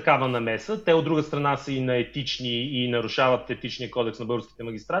са такава намеса. Те от друга страна са и неетични и нарушават етичния кодекс на българските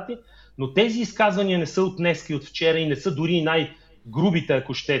магистрати, но тези изказвания не са от днес и от вчера и не са дори и най-грубите,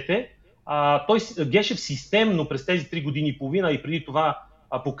 ако щете. Той Гешев системно през тези 3 години и половина и преди това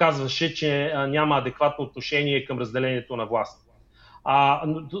показваше, че няма адекватно отношение към разделението на власт.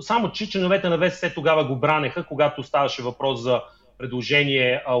 Само че членовете на ВСС тогава го бранеха, когато ставаше въпрос за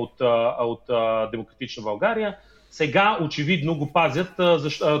предложение от Демократична България. Сега очевидно го пазят,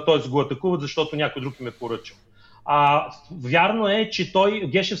 т.е. го атакуват, защото някой друг им е поръчал. Вярно е, че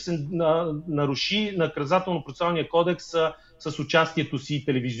Гешев се наруши наказателно-процесуалния кодекс с участието си,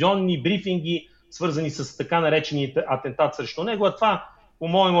 телевизионни брифинги, свързани с така наречените атентат срещу него. А това,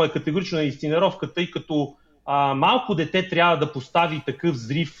 по-моему, е категорична истинировка, тъй като малко дете трябва да постави такъв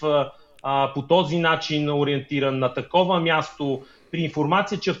взрив по този начин ориентиран на такова място, при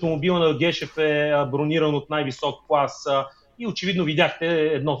информация, че автомобила на Гешев е брониран от най-висок клас и очевидно видяхте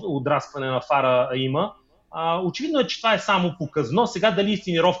едно отраскване на фара има. Очевидно е, че това е само показно. Сега дали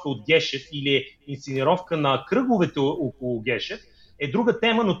инсценировка от Гешев или инсценировка на кръговете около Гешев е друга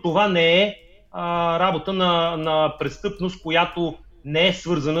тема, но това не е работа на престъпност, която не е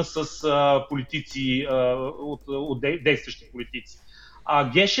свързана с политици, от действащи политици.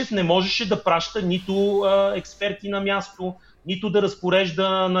 Гешев не можеше да праща нито експерти на място, нито да разпорежда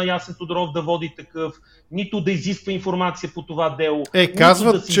на Ясен Тодоров да води такъв, нито да изисква информация по това дело.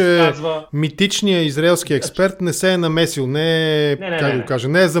 Казват, да че митичният израелски експерт не се е намесил, не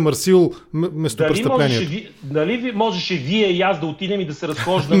е замърсил местопрестъплението. Дали можеше вие и аз да отидем и да се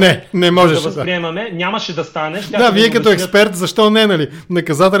разхождаме, не можеше, да възприемаме? Нямаше да стане. Вие като експерт, защо не, нали?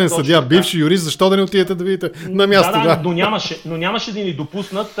 Наказателен съдия, бивши юрист, защо да не отидете да видите на място? Но нямаше да ни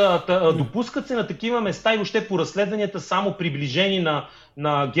допуснат. Допускат се на такива места и въобще по разследванията само приближени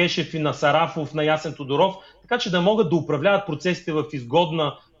на Гешев и на Сарафов, на Ясен Тодоров, така че да могат да управляват процесите в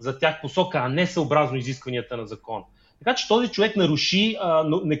изгодна за тях посока, а не съобразно изискванията на закон. Така че този човек наруши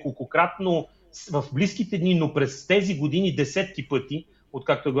неколкократно в близките дни, но през тези години десетки пъти,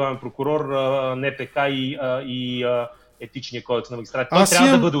 откакто е главен прокурор, НПК и етичния кодекс на магистрати. Той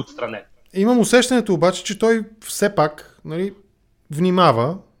трябва да бъде отстранен. Имам усещането обаче, че той все пак, нали,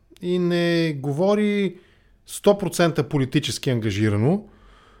 внимава и не говори 100% политически ангажирано,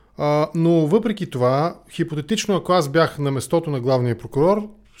 но въпреки това, хипотетично, ако аз бях на местото на главния прокурор,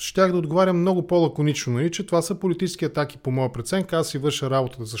 щях да отговарям много по-лаконично, нали, че това са политически атаки по моя преценка, аз си върша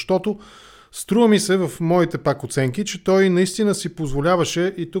работата, защото струва ми се в моите пак оценки, че той наистина си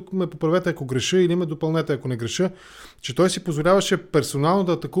позволяваше, и тук ме поправете ако греша или ме допълнете ако не греша, че той си позволяваше персонално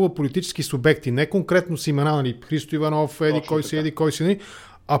да атакува политически субекти, не конкретно с имена, нали, Христо Иванов, еди кой си,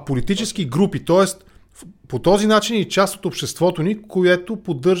 а политически групи, т.е. по този начин и част от обществото ни, което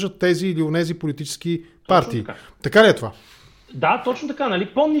поддържат тези или онези политически партии. Така ли е това? Да, точно така. Нали?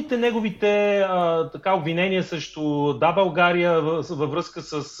 Помните неговите обвинения срещу България във връзка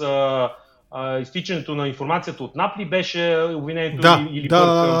с изтичането на информацията от НАП ли беше обвинението или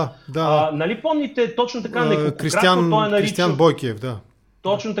бъркам? Нали помните точно така неколкократно той е наричал... Кристиан Бойкиев, да.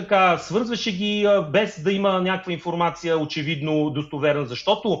 Точно така, свързваше ги без да има някаква информация очевидно достоверна,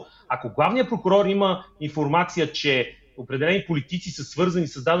 защото ако главният прокурор има информация, че определени политици са свързани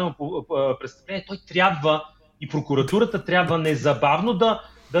с дадено престъпление, той трябва и прокуратурата трябва незабавно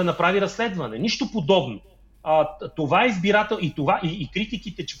да направи разследване. Нищо подобно. Това е избирател и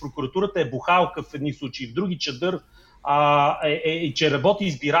критиките, че прокуратурата е бухалка в едни случаи, в други чадър, че работи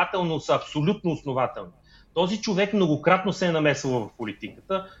избирателно, са абсолютно основателни. Този човек многократно се е намесвал в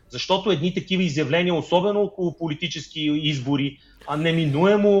политиката, защото едни такива изявления, особено около политически избори,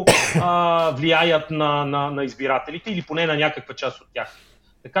 неминуемо влияят на избирателите или поне на някаква част от тях.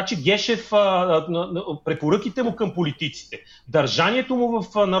 Така че Гешев, препоръките му към политиците, държанието му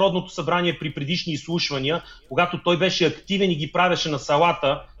в Народното събрание при предишни изслушвания, когато той беше активен и ги правеше на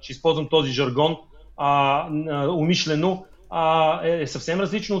салата, ще използвам този жаргон, умишлено, е съвсем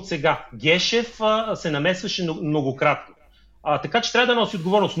различно от сега. Гешев се намесваше многократно. Така че трябва да носи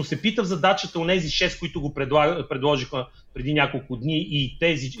отговорност, но се пита в задачата у нези 6, които го предложиха преди няколко дни и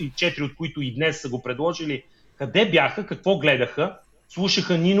тези 4, от които и днес са го предложили, къде бяха, какво гледаха.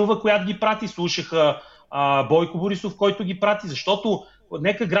 Слушаха Нинова, която ги прати, слушаха Бойко Борисов, който ги прати, защото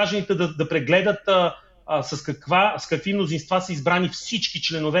нека гражданите да прегледат с какви мнозинства са избрани всички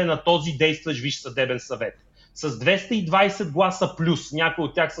членове на този действащ Висш съдебен съвет. С 220 гласа плюс, някои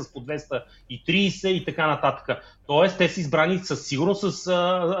от тях с по 230 и така нататък. Тоест, те са избрани със сигурност с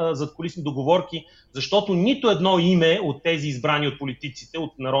задкулисни договорки, защото нито едно име от тези избрани от политиците,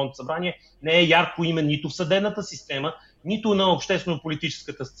 от Народното събрание, не е ярко име нито в съдебната система, нито на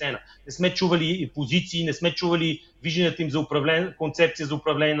обществено-политическата сцена. Не сме чували позиции, не сме чували вижданията им за концепция за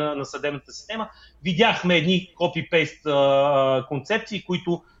управление на съдебната система. Видяхме едни копи-пейст концепции,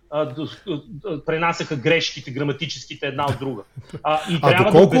 които пренасяха грешките, граматическите една от друга. И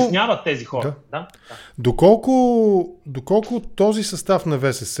трябва да обясняват тези хора. Да. Доколко този състав на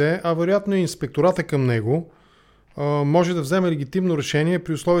ВСС, а вероятно и инспектората към него, може да вземе легитимно решение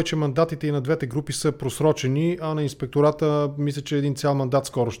при условие, че мандатите и на двете групи са просрочени, а на инспектората мисля, че един цял мандат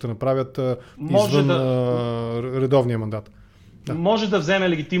скоро ще направят извън редовния мандат. Да. Може да вземе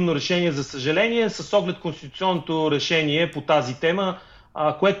легитимно решение, за съжаление, с оглед конституционното решение по тази тема,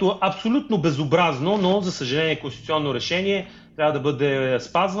 което е абсолютно безобразно, но за съжаление конституционно решение трябва да бъде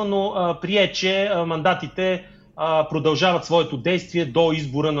спазвано. Прие, че мандатите продължават своето действие до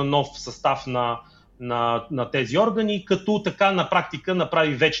избора на нов състав на тези органи, като така на практика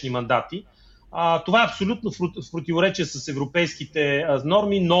направи вечни мандати. Това е абсолютно в противоречие с европейските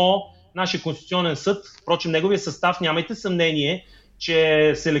норми, но нашия Конституционен съд, впрочем неговия състав, нямайте съмнение, че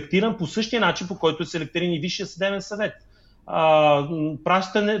е селектиран по същия начин, по който е селектиран и Висшия съдебен съвет.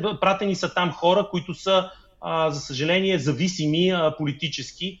 Пратени са там хора, които са, за съжаление, зависими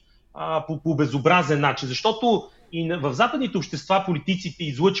политически по безобразен начин. Защото и в западните общества политиците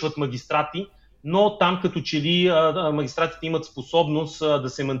излъчват магистрати, но там като че ли магистратите имат способност да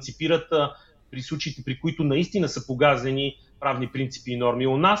се еманципират при случаите, при които наистина са погазени правни принципи и норми.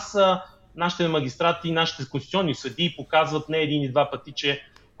 У нас нашите магистрати, нашите конституционни съдии показват не един и два пъти, че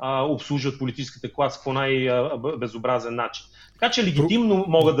обслужват политическата класа по най-безобразен начин. Така че легитимно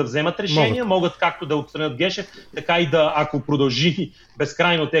могат да вземат решения, могат както да отстранят Гешев, така и да, ако продължи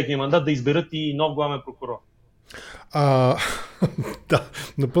безкрайно техния мандат, да изберат и нов главен прокурор. Да,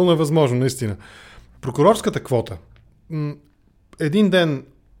 напълно е възможно, наистина. Прокурорската квота. Един ден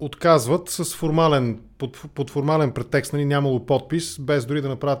отказват с под формален претекст, нали, нямало подпис, без дори да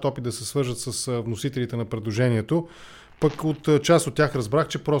направят опит да се свържат с вносителите на предложението. Пък от част от тях разбрах,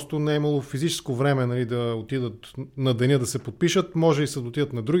 че просто не е имало физическо време, нали, да отидат на деня да се подпишат. Може и се да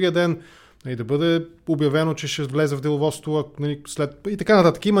отидат на другия ден, нали, да бъде обявено, че ще влезе в деловодство, нали, след... и така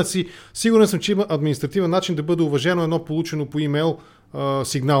нататък. Сигурен съм, че има административен начин да бъде уважено едно получено по имейл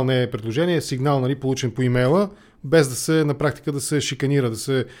сигнал, не е предложение, сигнал, нали, получен по имейла, без да се на практика да се шиканира, да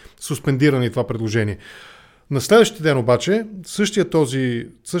се суспендира на това предложение. На следващия ден обаче,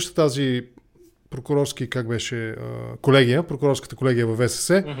 същата тази прокурорски, как беше, прокурорската колегия във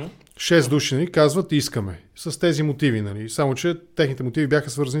ВСС, 6 души, нали, казват искаме. С тези мотиви, нали. Само че техните мотиви бяха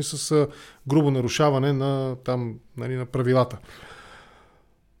свързани с грубо нарушаване на, там, нали, на правилата.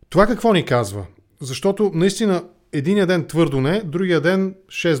 Това какво ни казва? Защото наистина единия ден твърдо не, другия ден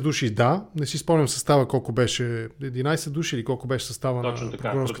 6 души да. Не си спомням състава колко беше, 11 души или колко беше състава точно на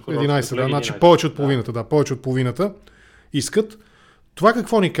прокурорската. 11, да, значи повече от половината, да, повече от половината искат. Това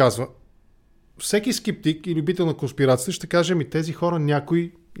какво ни казва? Всеки скептик и любител на конспирацията ще каже, тези хора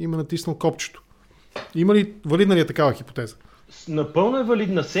някой им е натиснал копчето. Има ли, валидна ли е такава хипотеза? Напълно е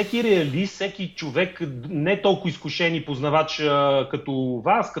валидна. Всеки реалист, всеки човек, не толкова изкушен и познавач като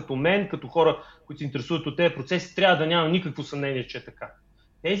вас, като мен, като хора, които се интересуват от тези процеси, трябва да няма никакво съмнение, че е така.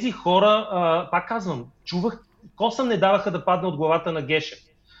 Тези хора, пак казвам, чувах, косъм не даваха да падне от главата на Гешев.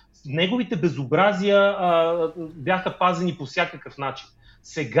 Неговите безобразия бяха пазени по всякакъв начин.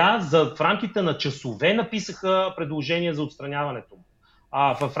 Сега в рамките на часове написаха предложение за отстраняването му.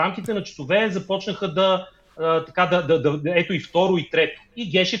 В рамките на часове започнаха ето и второ и трето.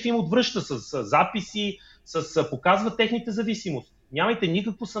 И Гешев им отвръща с записи, показва техните зависимости. Нямайте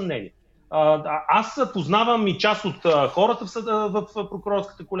никакво съмнение. Аз познавам и част от хората в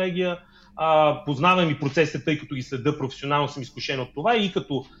прокурорската колегия, познавам и процесите, тъй като ги следа професионално, съм изкушен от това, и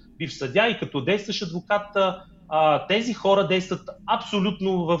като бив съдия, и като действащ адвокат. Тези хора действат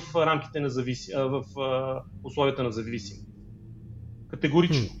абсолютно в рамките на в условията на зависимо.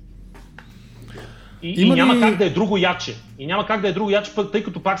 Категорично. И няма как да е друго яче. Тъй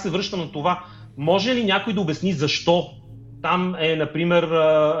като пак се връщам на това. Може ли някой да обясни защо там е, например,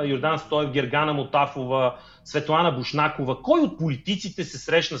 Йордан Стоев, Гергана Мотафова, Светлана Бушнакова? Кой от политиците се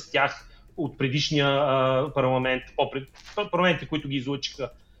срещна с тях от предишния парламент, парламентите, които ги излъчиха?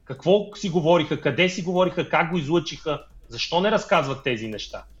 Какво си говориха, къде си говориха, как го излъчиха? Защо не разказват тези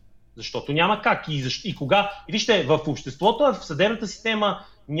неща? Защото няма как. И кога? И вижте, в обществото, в съдебната система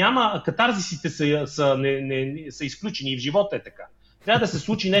няма, катарзисите са изключени, и в живота е така. Трябва да се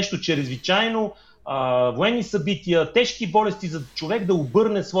случи нещо чрезвичайно, военни събития, тежки болести, за човек да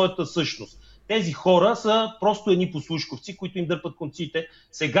обърне своята същност. Тези хора са просто едни послушковци, които им дърпат конците.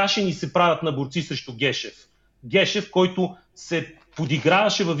 Сега ще ни се правят на борци срещу Гешев. Гешев, който се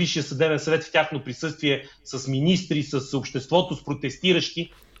подиграваше във Висшия съдебен съвет в тяхно присъствие с министри, с обществото, с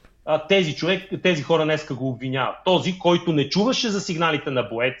протестиращи. Тези хора днеска го обвиняват. Този, който не чуваше за сигналите на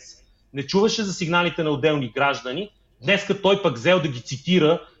боец, не чуваше за сигналите на отделни граждани, днеска той пък взел да ги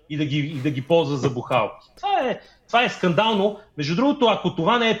цитира и да ги ползва за бухалки. Това е скандално. Между другото, ако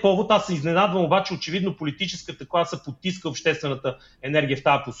това не е повод, аз се изненадвам, обаче очевидно политическата класа потиска обществената енергия в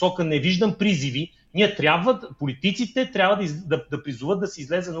тази посока. Не виждам призиви. Политиците трябва да призоват да се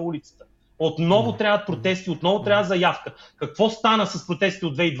излезе на улицата. Отново трябват протести, отново трябва заявка. Какво стана с протестите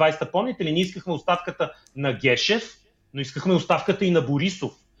от 2020? Помните ли? Ние искахме оставката на Гешев, но искахме оставката и на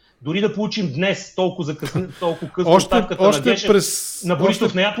Борисов. Дори да получим днес толкова късно оставката на Гешев, на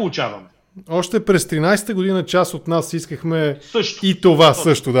Борисов не я получаваме. Още през 13-та година част от нас искахме също. И това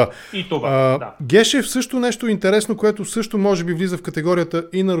също, да. И това, да. Гешев също нещо интересно, което също може би влиза в категорията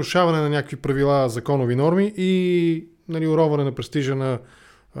и нарушаване на някакви правила, законови норми и, нали, уронване на престижа на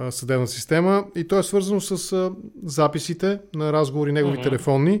съдебна система, и то е свързано с записите на разговори, негови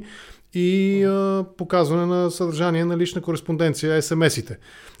телефонни, и показване на съдържание на лична кореспонденция, SMS-ите.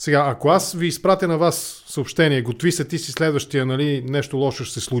 Сега, ако аз ви изпратя на вас съобщение, готви се, ти си следващия, нали, нещо лошо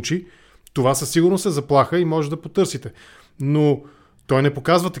ще се случи, това със сигурност е заплаха и може да потърсите. Но той не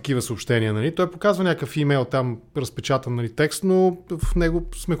показва такива съобщения, нали? Той показва някакъв имейл там, разпечатан, нали, текст, но в него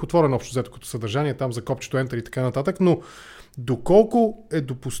смехотворен общо взето като съдържание, там за копчето Enter и така нататък, но доколко е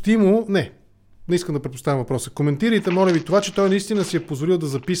допустимо... Не искам да предпоставям въпроса. Коментирайте, моля ви, това, че той наистина си е позволил да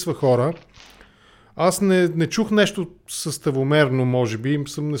записва хора. Аз не чух нещо съставомерно, може би,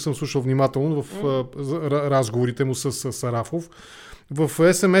 не съм слушал внимателно в разговорите му с Сарафов. В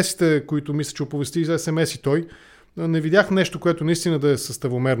SMS-ите, които мисля, че оповести за SMS-и той, не видях нещо, което наистина да е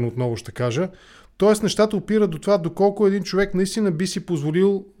съставомерно, отново ще кажа. Тоест нещата опират до това, доколко един човек наистина би си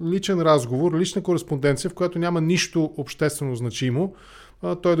позволил личен разговор, лична кореспонденция, в която няма нищо обществено значимо,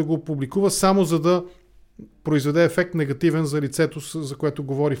 той да го публикува само за да произведе ефект негативен за лицето, за което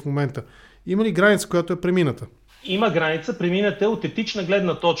говори в момента. Има ли граница, която е премината? Има граница, преминете от етична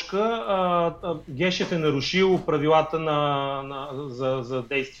гледна точка. Гешев е нарушил правилата за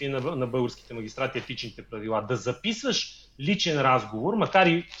действие на българските магистрати, етичните правила. Да записваш личен разговор, макар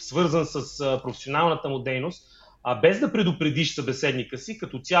и свързан с професионалната му дейност, без да предупредиш събеседника си,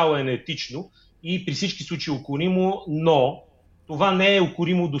 като цяло е неетично и при всички случаи укоримо, но това не е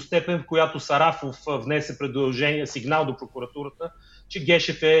укоримо до степен, в която Сарафов внесе сигнал до прокуратурата, че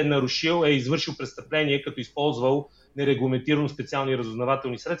Гешев е извършил престъпление, като използвал нерегламентирано специални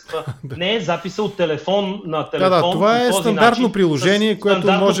разузнавателни средства. Не е записал телефон на телефон. Това е стандартно начин, приложение,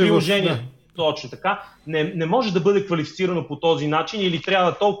 което може... Приложение, точно така. Не може да бъде квалифицирано по този начин или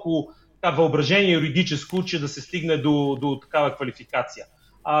трябва толкова въображение юридическо, че да се стигне до такава квалификация.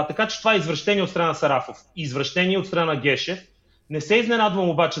 Така че това е извращение от страна на Сарафов. Извращение от страна на Гешев. Не се изненадвам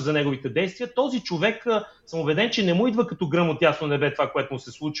обаче за неговите действия. Този човек, съм убеден, че не му идва като гръм от ясно небе това, което му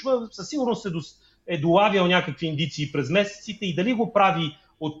се случва. Със сигурност е долавял някакви индиции през месеците и дали го прави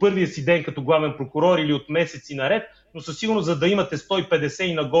от първия си ден като главен прокурор или от месеци наред, но със сигурност, за да имате 150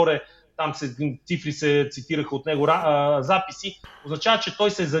 и нагоре, там цифри се цитираха от него записи, означава, че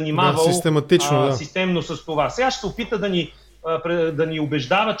той се е занимавал системно с това. Сега ще се опита да ни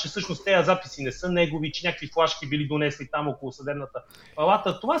убеждава, че всъщност тези записи не са негови, че някакви флашки били донесли там около съдебната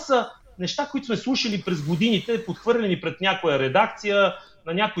палата. Това са неща, които сме слушали през годините, подхвърлени пред някоя редакция,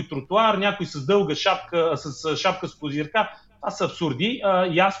 на някой тротуар, някой с дълга шапка, с шапка с козирка. Това са абсурди.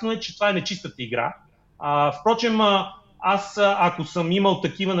 Ясно е, че това е нечистата игра. Впрочем, аз, ако съм имал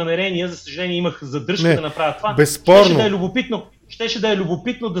такива намерения, за съжаление имах задръжка да направя това. Безспорно. Щеше да е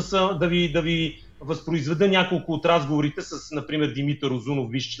любопитно да ви възпроизведа няколко от разговорите с, например, Димитър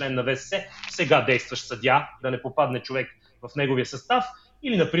Озунов, висш член на ВСС, сега действащ съдия, да не попадне човек в неговия състав,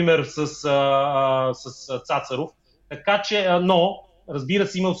 или, например, с Цацаров. Така че, но, разбира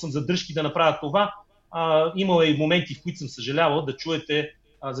се, имал съм задръжки да направя това. Имало и моменти, в които съм съжалявал да чуете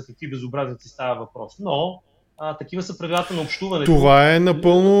за какви безобразници става въпрос. Но такива са правилата на общуването. Това е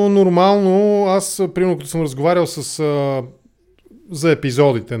напълно нормално. Аз, примерно, като съм разговарял за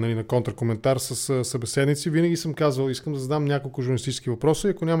епизодите на Контракоментар с събеседници, винаги съм казвал, искам да задам няколко журналистически въпроса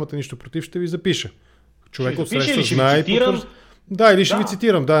и ако нямате нищо против, ще ви запиша. Човек от среща знае... Да, или ще ви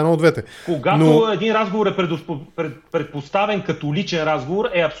цитирам, едно от двете. Когато един разговор е предпоставен като личен разговор,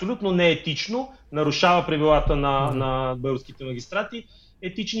 е абсолютно неетично, нарушава правилата на българските магистрати,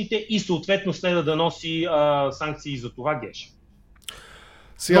 етичните, и съответно следва да носи санкции за това Гешев.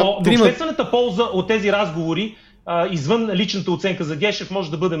 Но обществената полза от тези разговори, извън личната оценка за Гешев,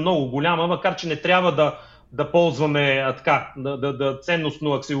 може да бъде много голяма, макар че не трябва да ползваме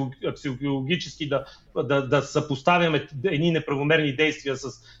ценностно, аксиологически да съпоставяме едни неправомерни действия с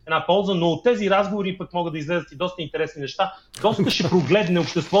една полза, но от тези разговори пък могат да излезат и доста интересни неща. Доста ще прогледне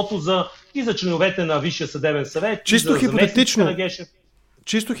обществото и за членовете на Висшия съдебен съвет, чисто и за заместниците на Гешев.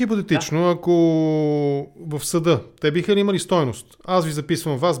 Чисто хипотетично, ако в съда те биха ли имали стойност? Аз ви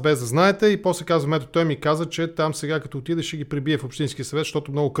записвам вас без да знаете и после казвам, ето той ми каза, че там сега като отиде ще ги прибие в Общинския съвет,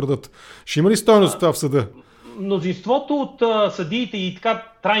 защото много крадат. Ще има ли стойност това в съда? Мнозинството от съдиите и така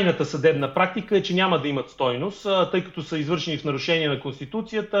трайната съдебна практика е, че няма да имат стойност, тъй като са извършени в нарушение на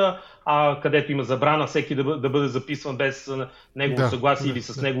Конституцията, където има забрана всеки да бъде записван без негово съгласие или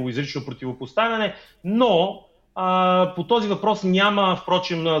с негово изрично противопоставяне, но по този въпрос няма,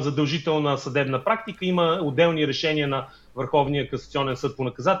 впрочем, задължителна съдебна практика. Има отделни решения на Върховния касационен съд по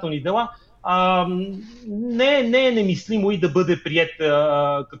наказателни дела. Не е немислимо и да бъде приет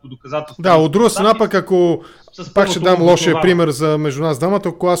като доказателство. Да, от друга страна пък, ако пак ще дам лошия пример за между нас двамата,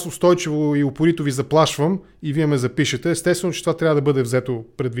 ако аз устойчиво и упорито ви заплашвам и вие ме запишете, естествено, че това трябва да бъде взето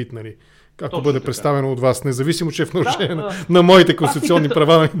предвид, нали? Ако точно бъде представено от вас, независимо, че е в нарушение на моите конституционни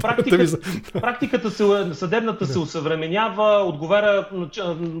права. Практиката съдебната се усъвременява,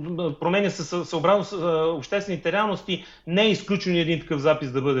 променя се съобразно обществените реалности, не е изключен един такъв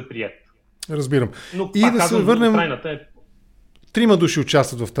запис да бъде прият. Разбирам. Но, и да се върнем... Трима души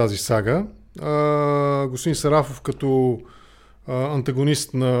участват в тази сага. Господин Сарафов като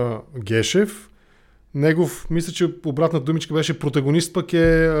антагонист на Гешев. Негов, мисля, че обратната думичка беше протагонист, пък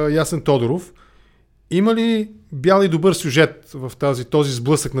е Ясен Тодоров. Има ли бял и добър сюжет в този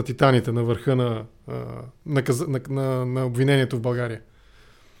сблъсък на титаните на върха на обвинението в България?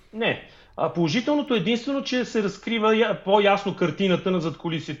 Не. Положителното единствено, че се разкрива по-ясно картината на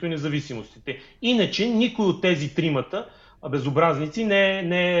задкулисието и независимостите. Иначе никой от тези тримата безобразници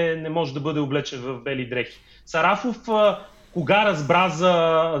не може да бъде облечен в бели дрехи. Сарафов кога разбра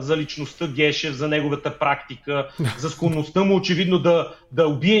за личността Гешев, за неговата практика, за склонността му очевидно да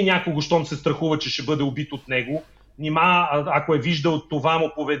убие някого, щом се страхува, че ще бъде убит от него. Нима, ако е виждал това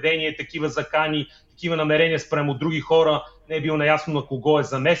му поведение, такива закани, такива намерения спрямо други хора, не е бил наясно на кого е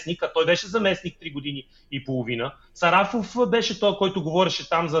заместник, а той беше заместник 3 години и половина. Сарафов беше той, който говореше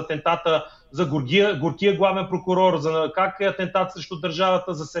там за атентата, за горкия главен прокурор, за как е атентат срещу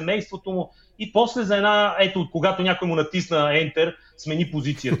държавата, за семейството му и после за една, ето, когато някой му натисна Enter, смени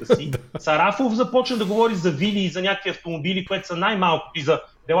позицията си. Сарафов започна да говори за вили и за някакви автомобили, които са най-малко и за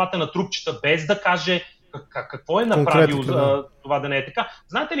делата на трупчета, без да каже какво е направил това да не е така.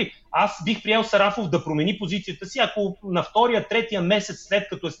 Знаете ли, аз бих приел Сарафов да промени позицията си, ако на втория, третия месец след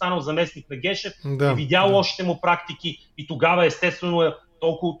като е станал заместник на Гешев, е видял лошите му практики и тогава естествено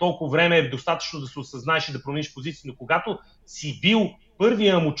толкова време е достатъчно да се осъзнаеш и да промениш позиция, но когато си бил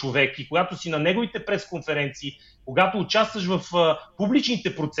първия му човек и когато си на неговите пресконференции, когато участваш в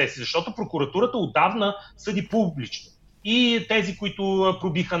публичните процеси, защото прокуратурата отдавна съди публично. И тези, които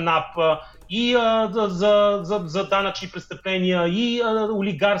пробиха НАП, и за данъчни престъпления, и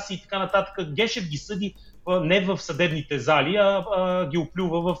олигарси и така нататък. Гешев ги съди не в съдебните зали, а ги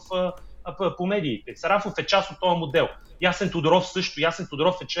оплюва по медиите. Сарафов е част от този модел. Ясен Тодоров също. Ясен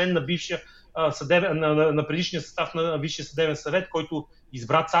Тодоров е член на на предишния състав на Висшия съдебен съвет, който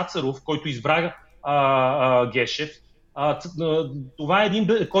избра Цацаров, който избра Гешев. Това е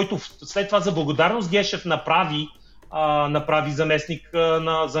един, който след това за благодарност Гешев направи заместника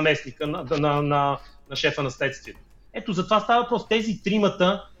на шефа на следствието. Ето за това става въпрос. Тези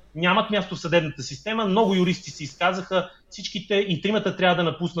тримата нямат място в съдебната система. Много юристи се изказаха, всичките и тримата трябва да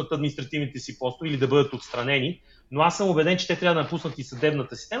напуснат административните си постове или да бъдат отстранени, но аз съм убеден, че те трябва да напуснат и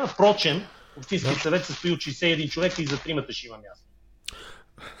съдебната система. Впрочем, Общинският съвет се стои от 61 човека и за тримата ще има място.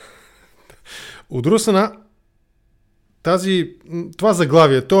 От друга страна, това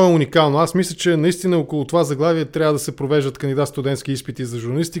заглавие, то е уникално. Аз мисля, че наистина около това заглавие трябва да се провеждат кандидат-студентски изпити за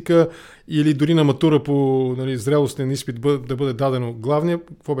журналистика или дори на матура по зрелостен изпит да бъде дадено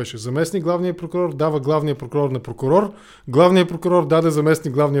заместник главния прокурор, дава главния прокурор на прокурор, главният прокурор даде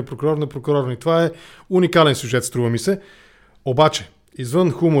заместник главния прокурор на прокурор. И това е уникален сюжет, струва ми се. Обаче,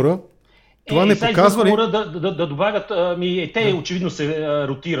 извън хумора, това не показва ли... Да добавят, те очевидно се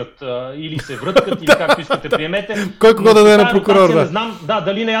ротират или се връткат, или както искате приемете. Кой кого да даде на прокурор, Не знам,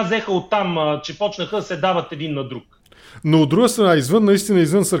 дали не я взеха оттам, че почнаха да се дават един на друг. Но от друга страна,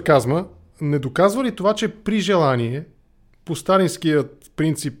 извън сарказма, не доказва ли това, че при желание, по старинският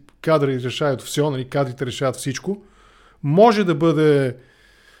принцип кадри решават все, кадрите решават всичко, може да бъде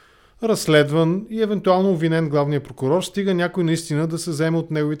разследван и евентуално обвинен главния прокурор, стига някой наистина да се вземе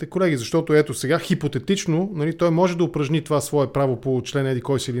от неговите колеги. Защото ето сега, хипотетично, той може да упражни това свое право по член еди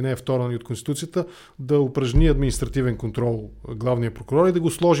кой си или не е втора от Конституцията, да упражни административен контрол главния прокурор и да го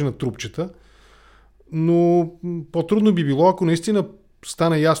сложи на трупчета. Но по-трудно би било, ако наистина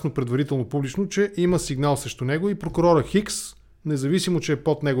стане ясно предварително публично, че има сигнал срещу него и прокурора Хикс, независимо, че е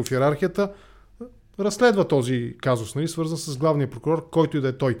под него в иерархията, разследва този казус, свързан с главния прокурор, който и да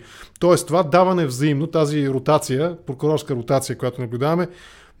е той. Тоест това даване взаимно, тази ротация, прокурорска ротация, която наблюдаваме,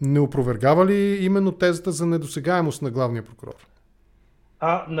 не опровергава ли именно тезата за недосегаемост на главния прокурор?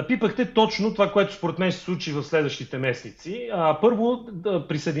 Напипахте точно това, което според мен се случи в следващите месеци. Първо,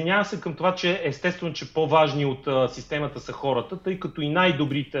 присъединява се към това, че естествено, че по-важни от системата са хората, тъй като и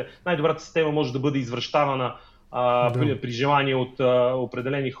най-добрата система може да бъде извращавана при желание от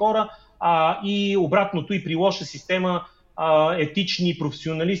определени хора. И обратното, и при лоша система етични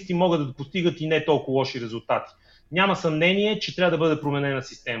професионалисти могат да постигат и не толкова лоши резултати. Няма съмнение, че трябва да бъде променена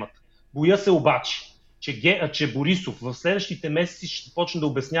системата. Боя се обаче, че Борисов в следващите месеци ще почне да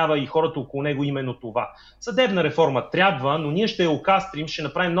обяснява и хората около него именно това. Съдебна реформа трябва, но ние ще я окастрим, ще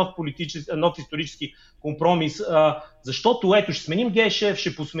направим нов исторически компромис, защото ще сменим Гешев,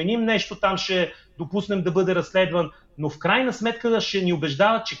 ще посменим нещо, там ще допуснем да бъде разследван, но в крайна сметка ще ни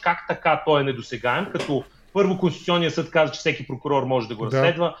убеждава, че как така той е недосегаем, като първо Конституционният съд каза, че всеки прокурор може да го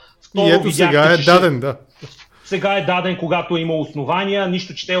разследва. Второ, и ето сега е даден, Сега е даден, когато има основания,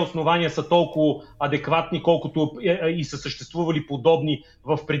 нищо, че те основания са толкова адекватни, колкото и са съществували подобни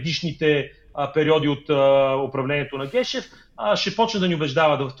в предишните периоди от управлението на Гешев, ще почне да ни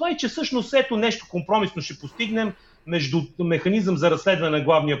убеждава в това и че всъщност ето нещо компромисно ще постигнем между механизъм за разследване на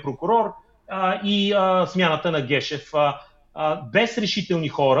главния прокурор и смяната на Гешев. Без решителни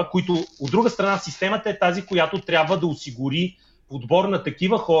хора, които от друга страна системата е тази, която трябва да осигури подбор на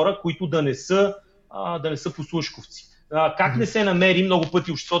такива хора, които да не са послушковци. Как не се намери, много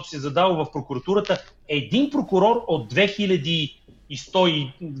пъти обществото се задава в прокуратурата, един прокурор от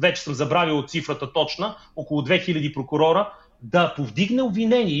 2100, вече съм забравил цифрата точна, около 2000 прокурора, да повдигне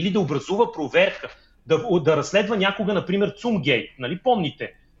обвинение или да образува проверка, да разследва някога, например, Цумгейт, нали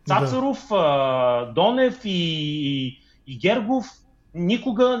помните? Цацаров, Донев и Гергов,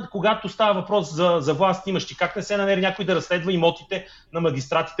 никога, когато става въпрос за власт имащи, как не се намери някой да разследва имотите на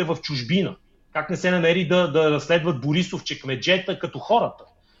магистратите в чужбина? Как не се намери да разследват Борисов, чекмеджета като хората?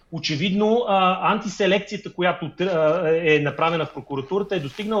 Очевидно, антиселекцията, която е направена в прокуратурата, е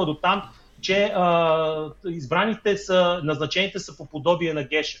достигнала до там, че назначените са по подобие на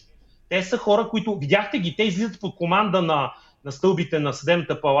Гешев. Те са хора, които, видяхте ги, те излизат под команда на стълбите на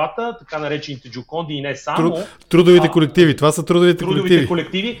Съдебната палата, така наречените джоконди и не само. Трудовите колективи, това са трудовите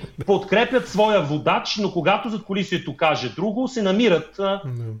колективи. Подкрепят своя водач, но когато зад колисието каже друго, се намират,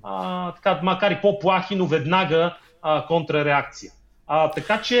 така, макар и по-плахи, но веднага контрареакция.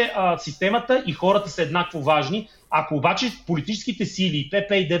 Така че системата и хората са еднакво важни. Ако обаче политическите сили,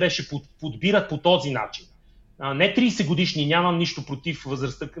 ПП и ДБ ще подбират по този начин, не 30 годишни, нямам нищо против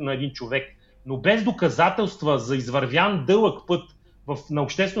възрастта на един човек, но без доказателства за извървян дълъг път на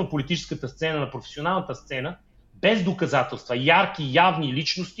обществено-политическата сцена, на професионалната сцена, без доказателства, ярки, явни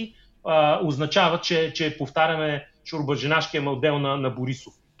личности, означава, че повтаряме шурбаженашкия модел на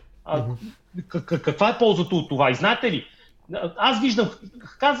Борисов. Каква е ползата от това? И знаете ли, аз виждам,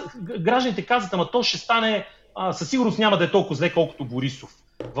 гражданите казват, ама то ще стане, със сигурност няма да е толкова зле, колкото Борисов.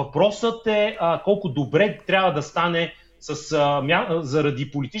 Въпросът е колко добре трябва да стане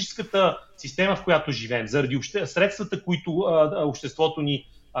заради политическата система, в която живеем, заради средствата, които обществото ни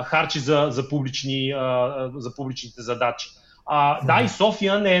харчи за публичните задачи. Да, и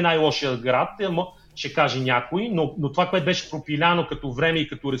София не е най-лошия град, ще каже някой, но това, което беше пропиляно като време и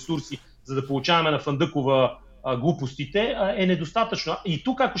като ресурси, за да получаваме на Фандъкова глупостите, е недостатъчно. И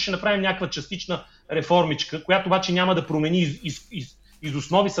тук, ако ще направим някаква частична реформичка, която обаче няма да промени из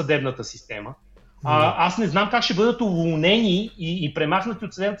основи съдебната система, аз не знам как ще бъдат уволнени и премахнати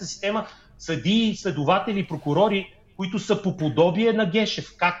от съдебната система съдии, следователи, прокурори, които са по подобие на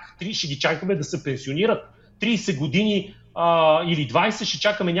Гешев. Как? Ще ги чакаме да се пенсионират? 30 години или 20 ще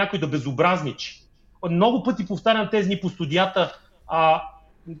чакаме някой да безобразничи. Много пъти повтарям тези дни по студията.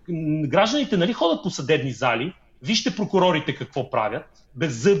 Гражданите нали ходят по съдебни зали, вижте прокурорите какво правят,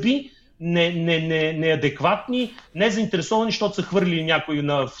 беззъби, неадекватни, незаинтересовани, защото са хвърлили някой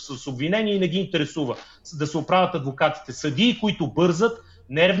с обвинение и не ги интересува да се оправят адвокатите. Съдии, които бързат,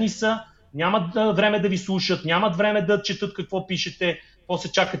 нервни са, нямат време да ви слушат, нямат време да четат какво пишете, после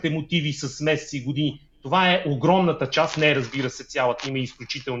чакате мотиви с месеци и години. Това е огромната част, не разбира се цялата, има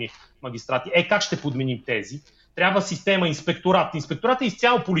изключителни магистрати. Как ще подменим тези? Трябва система инспекторат. Инспекторат е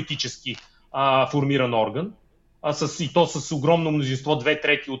изцяло политически формиран орган, и то с огромно мнозинство,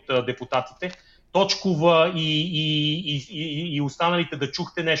 2/3 от депутатите. Точкова и останалите да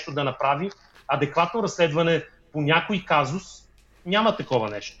чухте нещо да направи. Адекватно разследване по някой казус няма такова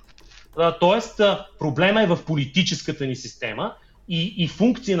нещо. Тоест, проблема е в политическата ни система и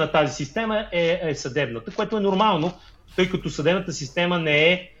функция на тази система е съдебната, което е нормално, тъй като съдебната система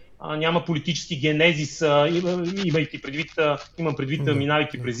няма политически генезис, имам предвид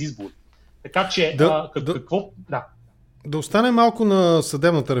минавайки през избори. Така че, какво... Да остане малко на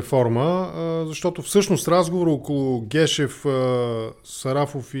съдебната реформа, защото всъщност разговор около Гешев,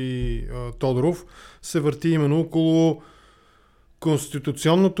 Сарафов и Тодоров се върти именно около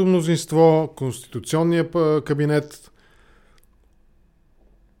конституционното мнозинство, конституционния кабинет.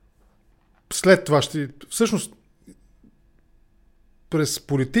 След това всъщност през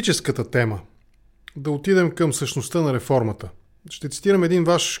политическата тема да отидем към същността на реформата. Ще цитирам един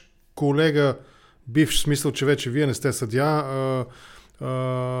ваш колега, бивш, смисъл, че вече вие не сте съдия,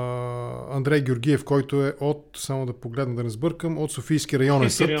 Андрей Георгиев, който е само да погледна да не сбъркам, от Софийски районен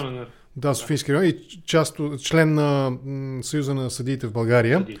съд. Да, Софийски район и член на Съюза на съдиите в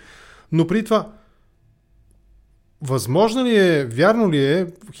България. Но преди това, възможно ли е, вярно ли е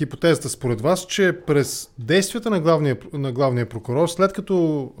хипотезата според вас, че през действията на главния прокурор, след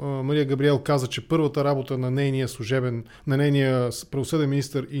като Мария Габриел каза, че първата работа на нейния правосъден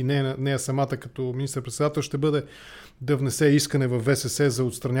министър и нея самата като министър-председател ще бъде да внесе искане в ВСС за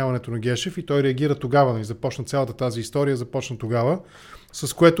отстраняването на Гешев, и той реагира тогава, и започна цялата тази история, тогава,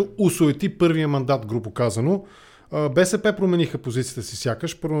 с което усуети първия мандат, грубо казано. БСП промениха позицията си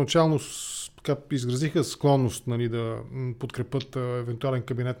сякаш. Първоначално изгразиха склонност да подкрепят евентуален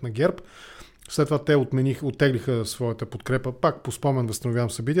кабинет на ГЕРБ. След това те оттеглиха своята подкрепа. Пак по спомен възстановявам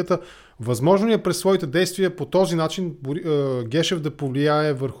събитията. Възможно ли е през своите действия по този начин Гешев да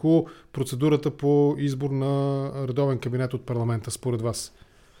повлияе върху процедурата по избор на редовен кабинет от парламента, според вас?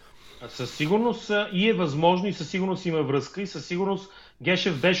 Със сигурност и е възможно, и със сигурност има връзка, и със сигурност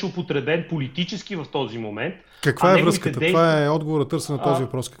Гешев беше употребен политически в този момент. Каква е връзката? Това е отговорът търсен на този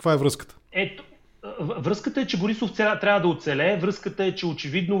въпрос. Каква е връзката? Връзката е, че Борисов трябва да оцелее. Връзката е, че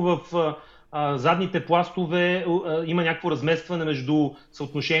очевидно в задните пластове има някакво разместване между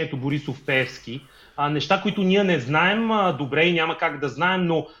съотношението Борисов-Пеевски. Неща, които ние не знаем добре и няма как да знаем,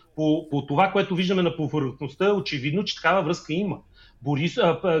 но по това, което виждаме на повърхността, е очевидно, че такава връзка има.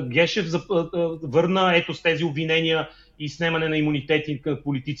 Гешев върна ето с тези обвинения и снемане на имунитети към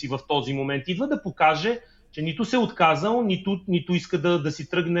политици в този момент. Идва да покаже, че нито се е отказал, нито иска да си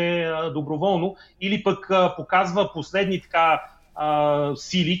тръгне доброволно, или пък показва последни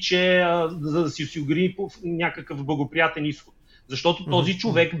сили, че за да си осигури някакъв благоприятен изход. Защото този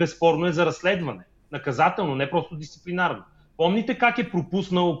човек безспорно е за разследване. Наказателно, не просто дисциплинарно. Помните как е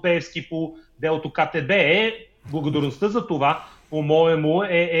пропуснал Пеевски по делото КТБ? Благодарността за това, по-моему,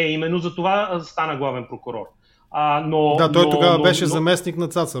 е именно за това стана главен прокурор. Той тогава беше заместник на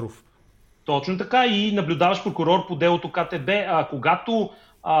Цацаров. Точно така, и наблюдаваш прокурор по делото КТБ. Когато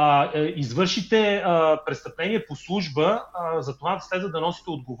извършите престъпление по служба, за това следва да носите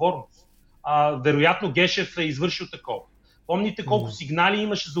отговорност. Вероятно Гешев е извършил такова. Помните колко сигнали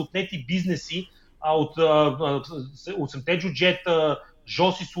имаше за отнети бизнеси от 8-те джуджета,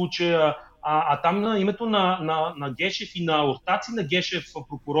 Жоси случая, там на името на Гешев и на ортаци на Гешев,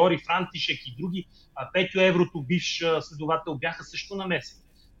 прокурори Франтишек и други, Петю Еврото, бивш следовател, бяха също намесени.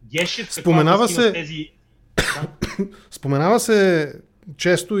 Гешев, споменава се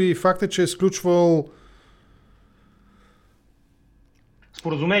често и факта, че е сключвал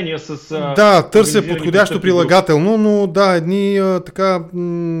споразумения с... търся подходящо прилагателно, но едни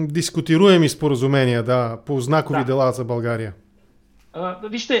дискутируеми споразумения, по знакови дела за България.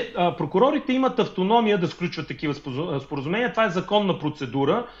 Вижте, прокурорите имат автономия да сключват такива споразумения. Това е законна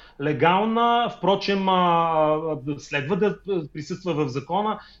процедура, легална, впрочем следва да присъства в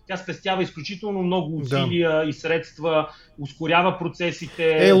закона. Тя спестява изключително много усилия и средства, ускорява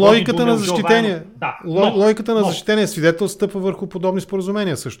процесите. Логиката на защитение. Логиката на защитение свидетел стъпва върху подобни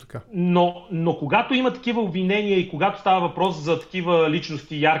споразумения също така. Но когато има такива обвинения и когато става въпрос за такива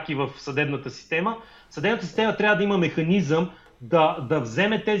личности ярки в съдебната система трябва да има механизъм да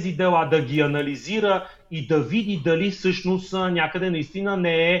вземе тези дела, да ги анализира и да види дали всъщност някъде наистина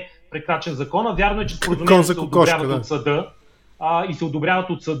не е прекрачен закона. Вярно е, че споразуменията се одобряват от съда и се одобряват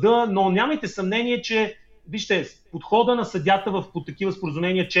от съда, но нямайте съмнение, че вижте, подхода на съдята по такива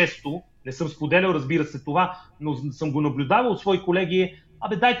споразумения често, не съм споделял, разбира се това, но съм го наблюдавал от свои колеги,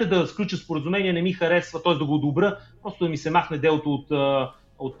 дайте да сключа споразумение, не ми харесва, т.е. да го одобря, просто да ми се махне делото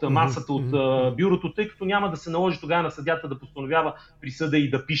от масата, от бюрото, тъй като няма да се наложи тогава на съдята да постановява присъда и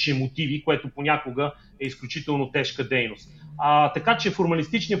да пише мотиви, което понякога е изключително тежка дейност. Така че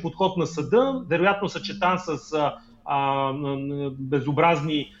формалистичният подход на съда, вероятно съчетан с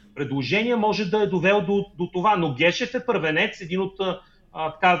безобразни предложения, може да е довел до това. Но Гешев е първенец, един от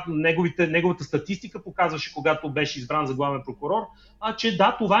неговата статистика показваше, когато беше избран за главен прокурор, че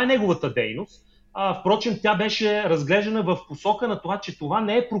това е неговата дейност. Впрочем, тя беше разглеждана в посока на това, че това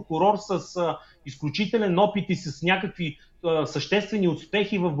не е прокурор с изключителен опит и с някакви съществени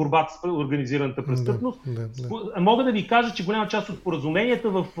успехи в борбата с организираната престъпност. Мога да ви кажа, че голяма част от споразуменията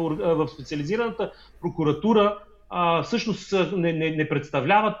в специализираната прокуратура всъщност не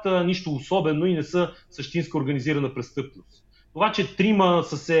представляват нищо особено и не са същинска организирана престъпност. Това, че трима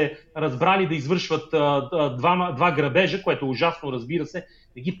са се разбрали да извършват два грабежа, което е ужасно, разбира се,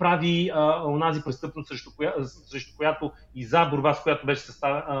 не ги прави онази престъпност, срещу която и за борба, с която беше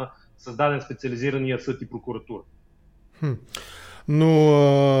създаден специализирания съд и прокуратура.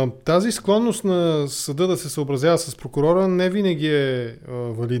 Но тази склонност на съда да се съобразява с прокурора не винаги е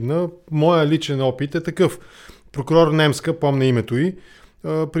валидна. Моя личен опит е такъв. Прокурор Немска, помня името й,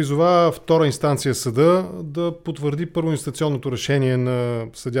 призова втора инстанция съда да потвърди първоинстанционното решение на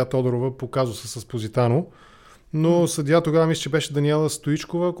съдия Тодорова по казуса с Позитано, но съдия тогава мисля, че беше Даниела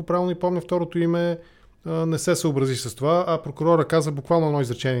Стоичкова, ако правилно и помня второто име, не се съобрази с това, а прокурора каза буквално едно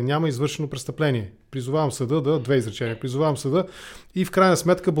изречение: няма извършено престъпление. Призовавам съда две изречения. Призовавам съда и в крайна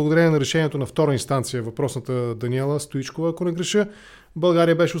сметка, благодарение на решението на втора инстанция, въпросната Даниела Стоичкова, ако не греша,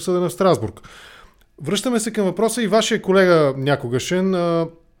 България беше осъдена в Страсбург. Връщаме се към въпроса и вашия колега някогашен.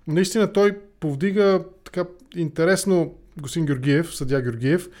 Наистина той повдига така интересно, господин Георгиев, съдия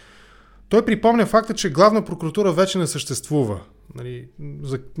Георгиев. Той припомня факта, че главна прокуратура вече не съществува.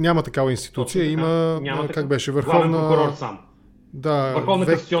 Няма такава институция. Има, как беше, Главен прокурор сам. Върховна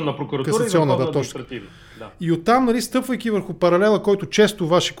касационна прокуратура и върховна административна. И оттам, стъпвайки върху паралела, който често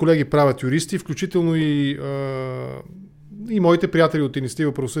ваши колеги правят юристи, включително и моите приятели от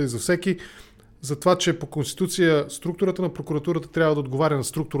инициатива Правосъдие за всеки, за това, че по Конституция структурата на прокуратурата трябва да отговаря на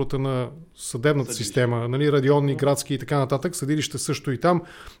структурата на съдебната система, районни, градски и така нататък, съдилища също и там.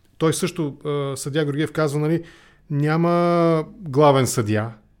 той също, съдия Георгиев казва, нали, няма главен съдия.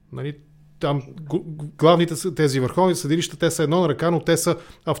 Нали, там главните тези върховни съдилища, те са едно на ръка, но те са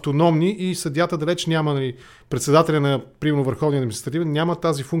автономни и съдията далеч няма, нали, председателя на, примерно, Върховния административен, няма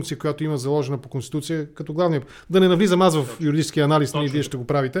тази функция, която има заложена по Конституция като главния. Да не навлизам аз в юридически анализ, нали, вие ще го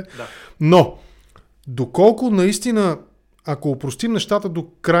правите. Да. Но, доколко наистина, ако опростим нещата до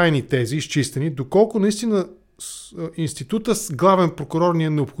крайни тези, изчистени, доколко наистина института с главен прокурор ни е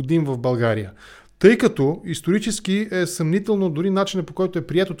необходим в България. Тъй като исторически е съмнително дори начинът, по който е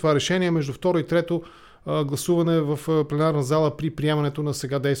прието това решение между второ и трето гласуване в пленарна зала при приемането на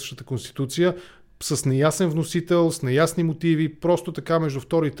сега действащата Конституция, с неясен вносител, с неясни мотиви, просто така между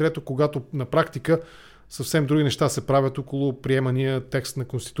второ и трето, когато на практика съвсем други неща се правят около приемания текст на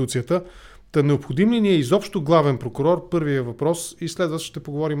Конституцията. Та необходим ли ни е изобщо главен прокурор? Първият въпрос, и следващ ще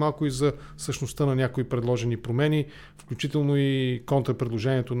поговорим малко и за същността на някои предложени промени, включително и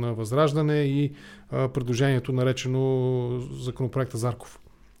контрпредложението на Възраждане и предложението наречено законопроекта Зарков.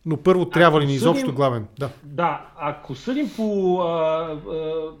 Но първо трябва ли ни изобщо главен? Да, ако съдим по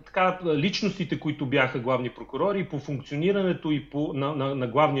личностите, които бяха главни прокурори, по функционирането и на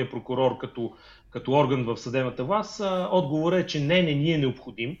главния прокурор като орган в съдебната власт, отговорът е, че не ни е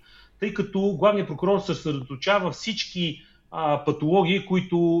необходим, тъй като главният прокурор се съсредоточава всички патологии,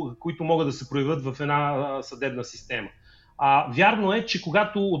 които могат да се проявят в една съдебна система. Вярно е, че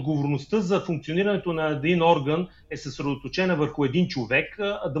когато отговорността за функционирането на един орган е съсредоточена върху един човек,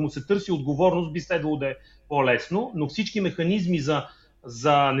 да му се търси отговорност би следвало да е по-лесно, но всички механизми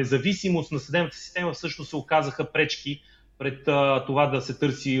за независимост на съдебната система всъщност се оказаха пречки пред това да се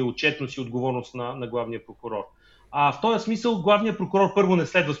търси отчетност и отговорност на главния прокурор. В този смисъл главният прокурор първо не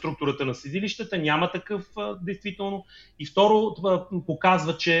следва структурата на съдилищата, няма такъв действително, и второ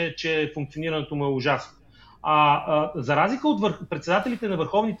показва, че функционирането му е ужасно. За разлика от председателите на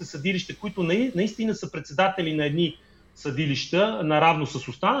върховните съдилища, които наистина са председатели на едни съдилища, наравно с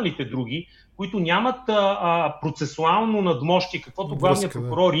останалите други, които нямат процесуално надмощие, каквото главният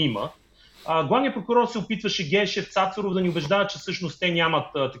прокурор има. Главният прокурор се опитваше Гешев, Цацаров да ни убеждава, че всъщност те нямат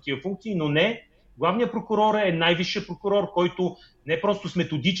такива функции, но не. Главният прокурор е най-висшият прокурор, който не просто с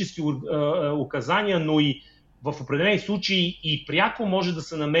методически указания, но и в определени случаи и пряко може да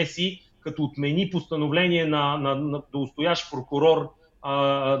се намеси, като отмени постановление на достоящ прокурор,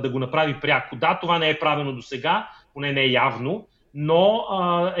 да го направи пряко. Да, това не е правено до сега, поне не е явно, но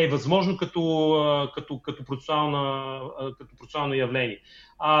е възможно като процесуално явление.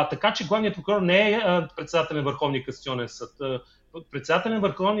 Така че главният прокурор не е председател на Върховния касационен съд. Председател на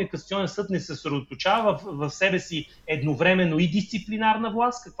Върховния касационен съд не се съсредоточава в себе си едновременно и дисциплинарна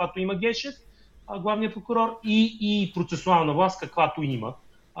власт, каквато има Гешев, главният прокурор, и процесуална власт, каквато има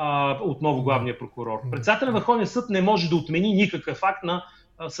отново главния прокурор. Председател на Върховния съд не може да отмени никакъв акт на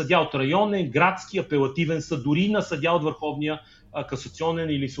съдия от районен, градски, апелативен съд, дори на съдия от Върховния касационен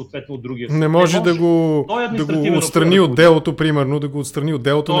или съответно от другия съд. Не може да го отстрани от делото, примерно, да го отстрани от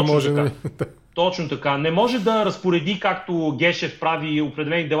делото. Точно не може. Така. Точно така. Не може да разпореди, както Гешев прави,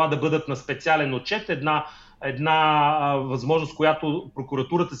 определени дела да бъдат на специален отчет, една възможност, която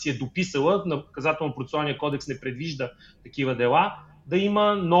прокуратурата си е дописала, наказателно-процесуалния кодекс не предвижда такива дела да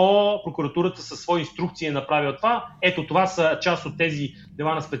има, но прокуратурата със свои инструкции е направила това. Ето това са част от тези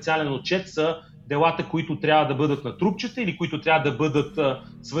дела на специален отчет, са делата, които трябва да бъдат на трупчета или които трябва да бъдат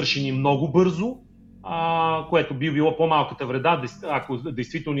свършени много бързо, което би било по-малката вреда, ако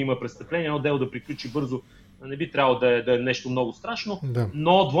действително има престъпление, едно дело да приключи бързо, не би трябвало да е нещо много страшно,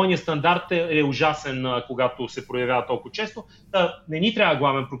 но двойният стандарт е ужасен, когато се проявява толкова често. Не ни трябва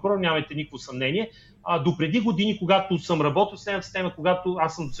главен прокурор, нямайте никакво съмнение. До преди години, когато съм работил в съдебната система, когато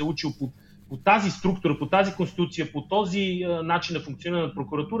аз съм се учил по тази структура, по тази конституция, по този начин на функциониране на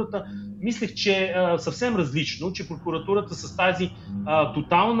прокуратурата, мислех, че съвсем различно, че прокуратурата с тази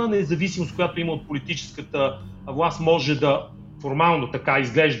тотална независимост, която има от политическата власт, може да, формално така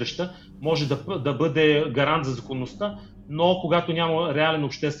изглеждаща, може да бъде гарант за законността, но когато няма реален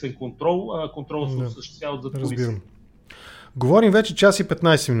обществен контрол, контролът се осъществява от задкулисие. Говорим вече час и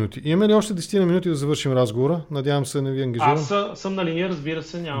 15 минути. Имаме ли още 10 минути да завършим разговора? Надявам се, не ви ангажирам. Аз съм на линия, разбира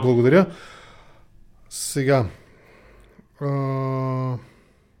се, няма. Благодаря. Сега.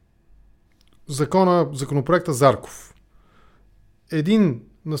 Законопроекта Зарков. Един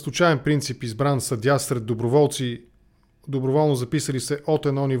на случайен принцип избран съдия сред доброволци, доброволно записали се от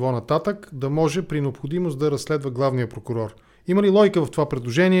едно ниво нататък, да може при необходимост да разследва главния прокурор. Има ли логика в това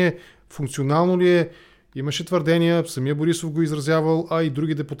предложение? Функционално ли е? Имаше твърдения, самия Борисов го изразявал, а и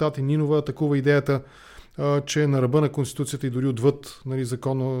други депутати, Нинова атакува идеята. че е на ръба на Конституцията и дори отвъд, нали,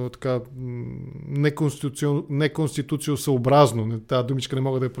 закона, така, неконституциосъобразно. Тази думичка не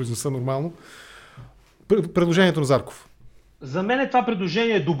мога да я произнеса нормално. Предложението на Зарков. За мен това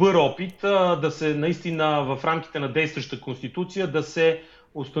предложение е добър опит да се наистина в рамките на действаща Конституция да се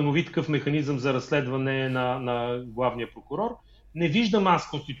установи такъв механизъм за разследване на главния прокурор. Не виждам аз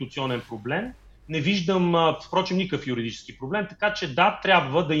конституционен проблем, не виждам, впрочем, никакъв юридически проблем, така че да,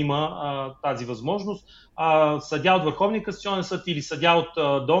 трябва да има тази възможност. Съдия от Върховния касационен съд или съдия от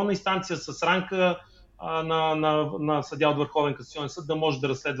долна инстанция с ранка на съдия от Върховен касационен съд да може да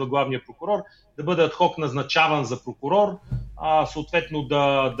разследва главния прокурор, да бъде адхок назначаван за прокурор, съответно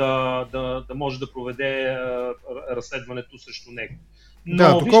да може да проведе разследването срещу него.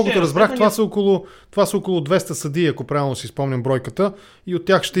 Но, доколкото разбрах, това са около 200 съдии, ако правилно си спомням бройката, и от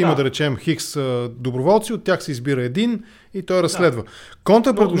тях ще има, да речем, хикс доброволци, от тях се избира един и той разследва.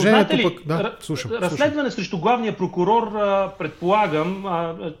 Контрапредложението пък... слушам. Разследване срещу главния прокурор, предполагам,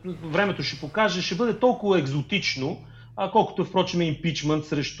 времето ще покаже, ще бъде толкова екзотично, колкото впрочем е импичмент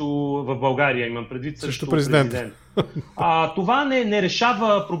в България, имам предвид, срещу президент. Това не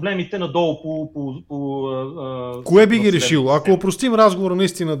решава проблемите надолу по Кое би ги решило? Ако опростим разговора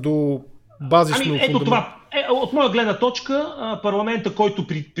наистина до базично... Ето това. От моя гледна точка, парламента, който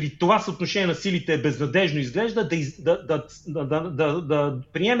при това съотношение на силите е безнадежно изглежда, да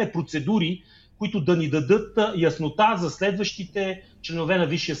приеме процедури, които да ни дадат яснота за следващите членове на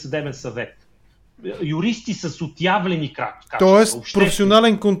Висшия съдебен съвет. Юристи с отявлени качества. Тоест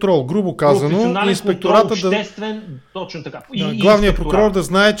професионален контрол, грубо казано, инспектората точно така. Главният прокурор да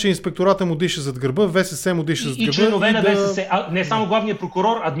знае, че инспектората му диша зад гърба, ВСС му диша зад гърба. И членове на ВСС, не само главният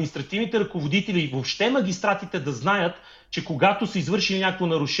прокурор, административните ръководители и въобще магистратите да знаят, че когато са извършили някакво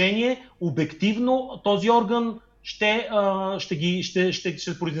нарушение, обективно този орган ще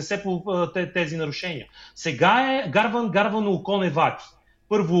произнесе по тези нарушения. Сега е гарвано око не вади.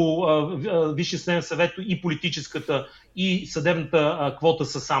 Първо, Висшия съдебен съвет и политическата и съдебната квота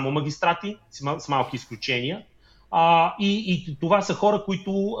са само магистрати, с малки изключения. И това са хора,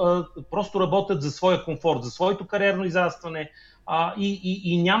 които просто работят за своя комфорт, за своето кариерно израстване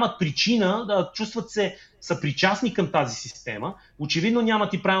и нямат причина, чувстват се съпричастни към тази система. Очевидно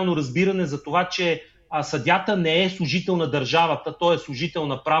нямат и правилно разбиране за това, че съдята не е служител на държавата, той е служител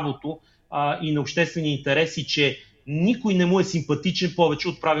на правото и на обществени интереси, че никой не му е симпатичен повече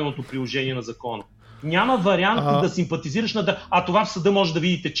от правилното приложение на закона. Няма вариант да симпатизираш това в съда може да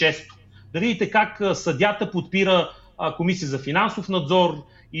видите често. Да видите как съдята подпира комисия за финансов надзор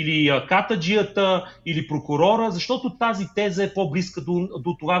или катаджията или прокурора, защото тази теза е по-близка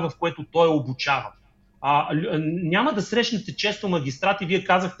до това, в което той е обучаван. Няма да срещнете често магистрати. Вие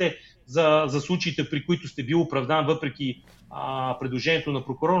казахте за случаите, при които сте бил оправдан въпреки предложението на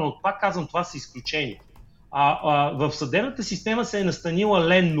прокурора, но това казвам, това са изключения. В съдебната система се е настанила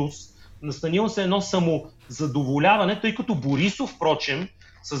ленност, настанило се едно самозадоволяване, тъй като Борисов, впрочем,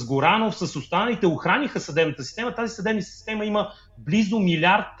 с Горанов, с останалите охраниха съдебната система. Тази съдебна система има близо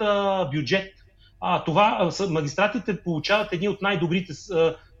милиард бюджет. Магистратите получават едни от най-добрите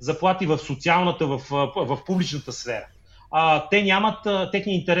заплати в социалната, в публичната сфера. Те нямат,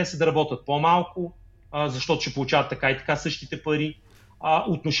 техния интерес е да работят по-малко, защото ще получават така и така същите пари.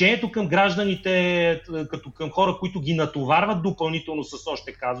 Отношението към гражданите, като към хора, които ги натоварват допълнително с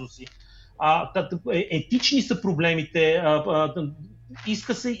още казуси. Етични са проблемите,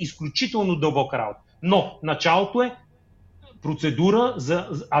 иска се изключително дълбока работа. Но началото е процедура за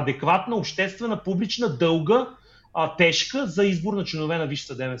адекватна, обществена, публична, дълга, тежка за избор на членове на Висш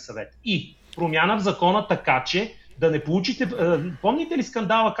съдебен съвет. И промяна в закона така, че да не получите... Помните ли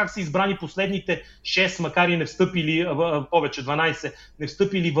скандала как са избрани последните 6, макар и не встъпили, повече 12, не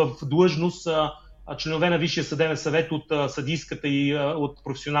встъпили в длъжност членове на Висшия съдебен съвет от съдийската и от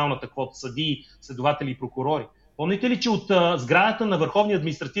професионалната квота, съдии, следователи и прокурори? Помните ли, че от сградата на Върховния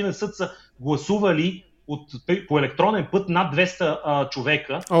административен съд са гласували по електронен път над 200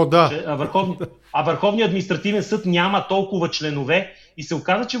 човека? Върховният административен съд няма толкова членове и се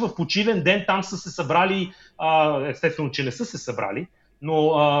оказа, че в почивен ден там са се събрали, естествено, че не са се събрали,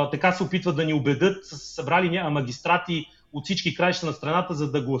 но така се опитват да ни убедят, са се събрали магистрати от всички краища на страната,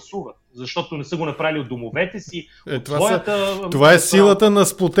 за да гласуват, защото не са го направили от домовете си. Това е силата на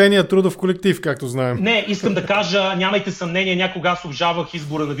сплотения трудов колектив, както знаем. Не, искам да кажа, нямайте съмнение, някога аз обжалвах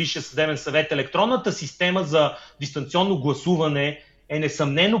избора на Висшия съдебен съвет. Електронната система за дистанционно гласуване е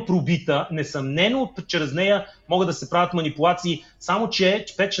несъмнено пробита, несъмнено чрез нея могат да се правят манипулации, само че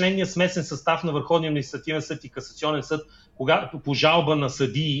 5-членният смесен състав на Върховния административен съд и Касационен съд, когато по жалба на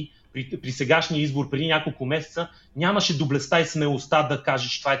съдии при сегашния избор преди няколко месеца, нямаше доблестта и смелостта да каже,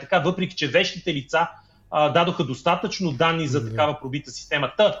 че това е така, въпреки че вещите лица дадоха достатъчно данни за такава пробита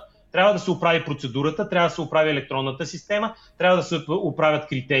система. Трябва да се оправи процедурата, трябва да се оправи електронната система, трябва да се оправят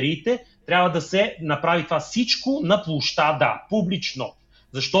критериите, трябва да се направи това всичко на площада, публично.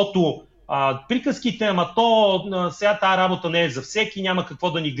 Защото приказките, сега тази работа не е за всеки, няма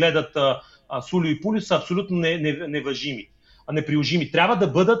какво да ни гледат сулю и пулю, са абсолютно неважими, неприложими. Трябва да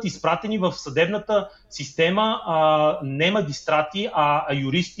бъдат изпратени в съдебната система не магистрати, а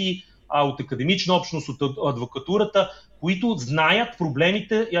юристи от академична общност, от адвокатурата, които знаят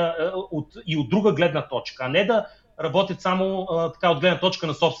проблемите и от друга гледна точка, а не да работят само от гледна точка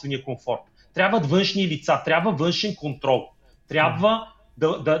на собствения комфорт. Трябват външни лица, трябва външен контрол. Трябва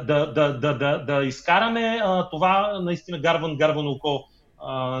да изкараме това наистина гарван око,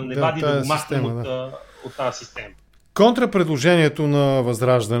 не вади да го махнем от тази система. Контрапредложението на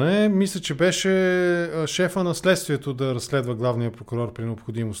Възраждане, мисля, че беше шефа на следствието да разследва главния прокурор при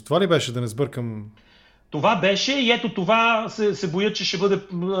необходимост. Това ли беше, да не сбъркам? Това беше и ето това се боя, че ще бъде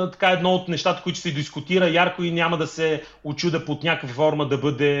едно от нещата, които се дискутира ярко и няма да се очуда под някаква форма да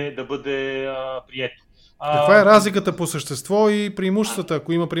бъде прието. Каква е разликата по същество и преимуществата,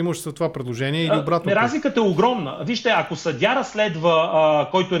 ако има преимущества това предложение или обратно? Разликата е огромна. Вижте, ако съдия разследва,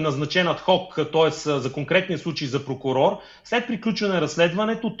 който е назначен ад хок, т.е. за конкретния случай за прокурор, след приключване на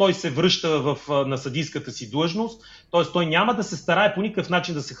разследването той се връща на съдийската си длъжност, т.е. той няма да се старае по никакъв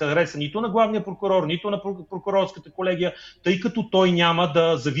начин да се хареса нито на главния прокурор, нито на прокурорската колегия, тъй като той няма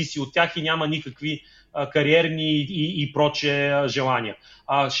да зависи от тях и няма никакви кариерни и проче желания.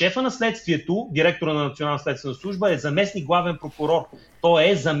 Шефа на следствието, директора на Национална следствена служба, е заместник главен прокурор. Той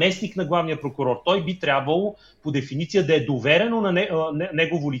е заместник на главния прокурор. Той би трябвало по дефиниция да е доверено на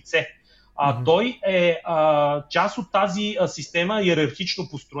негово лице. Той е част от тази система иерархично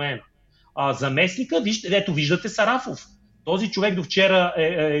построена. Заместника, виждате Сарафов. Този човек до вчера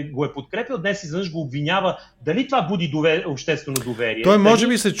го е подкрепил, днес изведнъж го обвинява. Дали това буди обществено доверие? Той може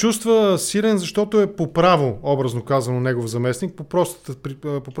би се чувства силен, защото е по право, образно казано, негов заместник, по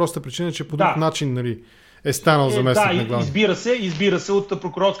простата причина, че по друг начин е станал заместник на главния. Избира се от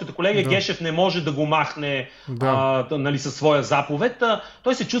прокурорската колегия. Гешев не може да го махне със своя заповед.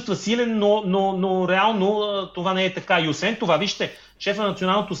 Той се чувства силен, но реално това не е така. И освен това, вижте, шефа на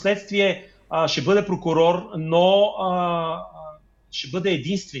Националното следствие ще бъде прокурор, но ще бъде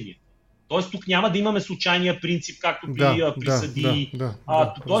единствения. Тоест тук няма да имаме случайния принцип, както при съдии.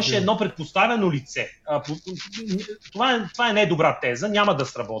 Той ще е едно предпоставено лице. Това е не добра теза, няма да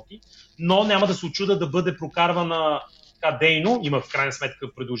сработи, но няма да се очуда да бъде прокарвана дейно. Има в крайна сметка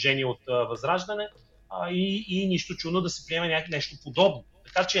предложение от Възраждане и нищо чудно да се приеме нещо подобно.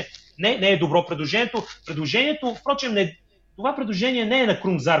 Така че не е добро предложението. Впрочем, това предложение не е на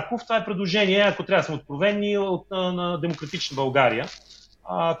Крум Зарков, това е предложение, ако трябва да сме откровени, на Демократична България.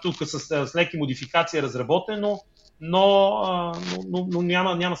 Тук с леки модификации е разработено, но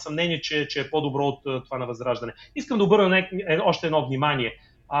няма съмнение, че е по-добро от това на Възраждане. Искам да обърна още едно внимание.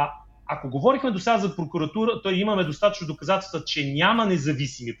 Ако говорихме до сега за прокуратура, то имаме достатъчно доказателства, че няма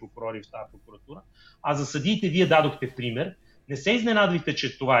независими прокурори в тази прокуратура, а за съдиите вие дадохте пример. Не се изненадвайте,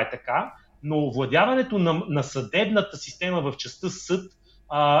 че това е така, но овладяването на съдебната система в частта съд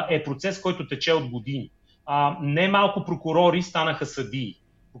е процес, който тече от години. Не малко прокурори станаха съдии.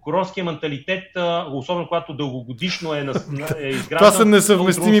 Прокурорския менталитет, особено когато дългогодишно е изграждан... Това са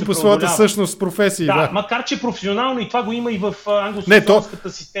несъвместими по своята същност професии. Макар че професионално и това го има и в англосаксонската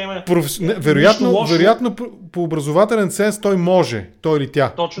система. Вероятно по образователен сенс той може, той или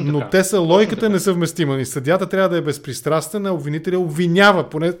тя. Но те са логиката несъвместима. И съдията трябва да е безпристрастен, а обвинителя обвинява,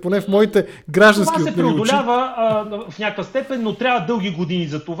 поне в моите граждански очи. Това се преодолява в някаква степен, но трябва дълги години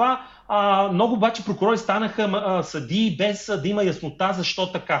за това. Много обаче прокурори станаха съдии без да има яснота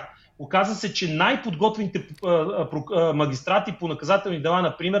защо така. Оказва се, че най-подготвените магистрати по наказателни дела,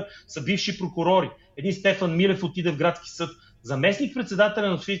 например, са бивши прокурори. Един Стефан Милев отиде в градски съд. Заместник председателя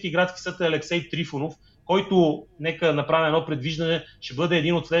на Софийски градски съд е Алексей Трифонов, който, нека направим едно предвиждане, ще бъде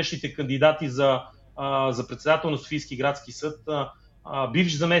един от следващите кандидати за председател на Софийски градски съд.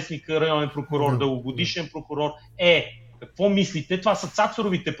 Бивш заместник районен прокурор, дългогодишен прокурор. Какво мислите? Това са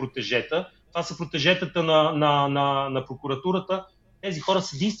цацаровите протежета, това са протежетата на прокуратурата. Тези хора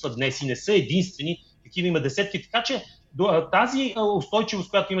съдействат днес и не са единствени, такива има десетки. Така че тази устойчивост,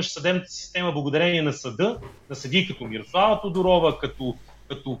 която имаше съдебната система благодарение на съда, на съдии като Мирослава Тодорова, като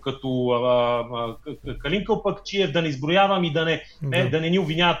Калин Калпакчиев, да не изброявам и да не ни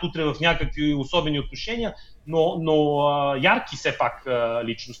обвиняват утре в някакви особени отношения, но ярки все пак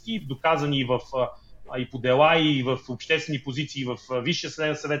личности, доказани и по дела, и в обществени позиции в Висшия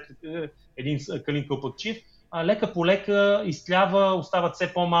съдебен съвет, един Калин Калпакчиев, лека по лека изтлява, остават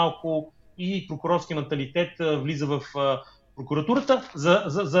все по-малко и прокурорски менталитет влиза в прокуратурата.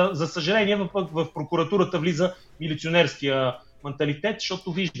 За съжаление, в прокуратурата влиза милиционерския менталитет,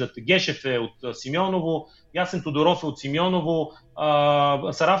 защото виждате, Гешев е от Симеоново, Ясен Тодоров е от Симеоново,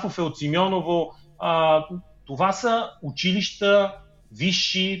 Сарафов е от Симеоново. Това са училища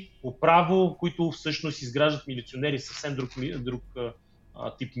висши по право, които всъщност изграждат милиционери съвсем друг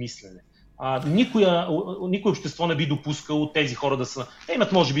тип мислене. Никое общество не би допускало тези хора да са... Те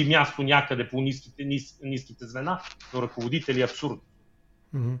имат, може би, място някъде по ниските звена, но ръководители е абсурдно.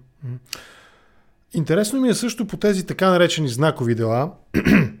 Интересно ми е също по тези така наречени знакови дела.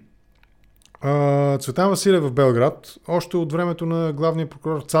 Цветан Василев в Белград, още от времето на главния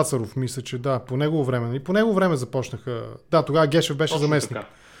прокурор Цацаров, мисля, че да, по негово време. И по негово време започнаха... Да, тогава Гешев беше точно заместник. Така.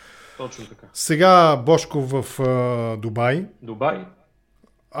 Точно така. Сега Божков в Дубай. Дубай.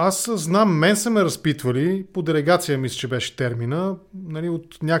 Аз знам, мен са ме разпитвали, по делегация мисля, че беше термина, нали,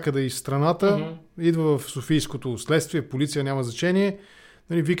 от някъде из страната, идва в Софийското следствие, полиция, няма значение,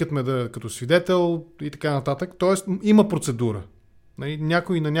 нали, викат ме като свидетел и така нататък. Тоест има процедура. Нали,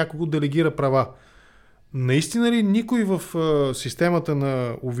 някой на някого делегира права. Наистина ли никой в системата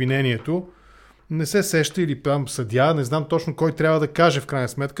на обвинението не се сеща или там съдия, не знам точно кой трябва да каже в крайна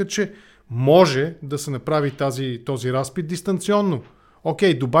сметка, че може да се направи този разпит дистанционно.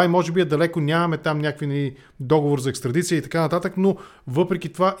 Окей, Дубай може би е далеко, нямаме там някакви договор за екстрадиция и така нататък, но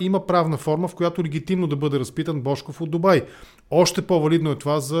въпреки това има правна форма, в която легитимно да бъде разпитан Божков от Дубай. Още по-валидно е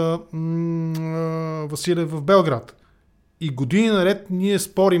това за Василев в Белград. И години наред ние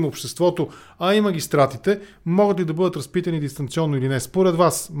спорим обществото, а и магистратите, могат ли да бъдат разпитани дистанционно или не? Според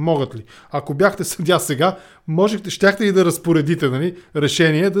вас, могат ли? Ако бяхте съдия сега, щяхте ли да разпоредите, нали,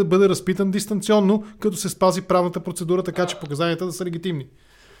 решение да бъде разпитан дистанционно, като се спази правната процедура, така че показанията да са легитимни?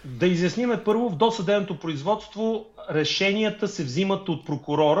 Да изясниме първо, в досъдебното производство решенията се взимат от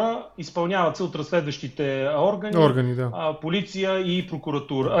прокурора, изпълняват се от разследващите органи да. Полиция и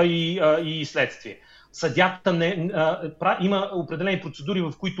прокуратура и следствие. Съдята има определени процедури,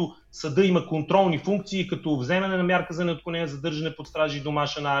 в които съда има контролни функции, като вземане на мярка за неотклонение, задържане под стража и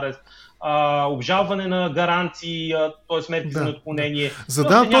домашен арест, обжалване на гаранции, т.е. мерки за неотклонение.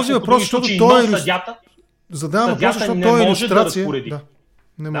 Задавам този въпрос, защото той е илюстрация.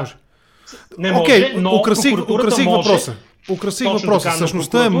 Не може. Не може, но украсих въпроса.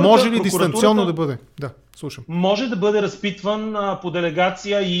 Същността е може ли дистанционно да бъде? Да, слушам. Може да бъде разпитван по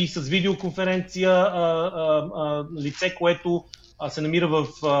делегация и с видеоконференция лице, което се намира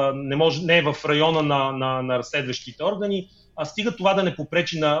не е в района на разследващите органи, стига това да не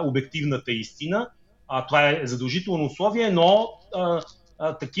попречи на обективната истина. Това е задължително условие, но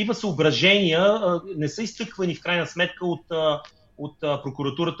такива съображения не са изтъквани в крайна сметка от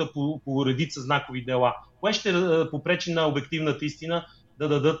прокуратурата по редица знакови дела. Кое ще попречи на обективната истина да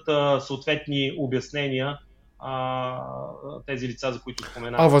дадат съответни обяснения тези лица, за които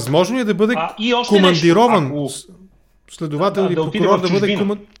споменавам. Възможно ли е да бъде командирован следовател или прокурор да бъде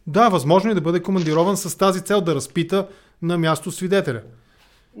Да, възможно е да бъде командирован с тази цел да разпита на място свидетеля.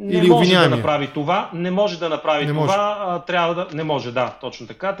 Не може да направи това. Не може да направи това. Трябва да... Не може, да, точно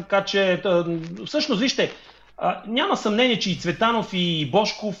така. Така че, всъщност, вижте, няма съмнение, че и Цветанов и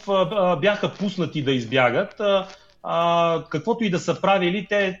Божков бяха пуснати да избягат. Каквото и да са правили,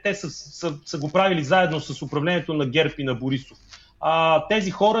 те са го правили заедно с управлението на ГЕРБ и на Борисов.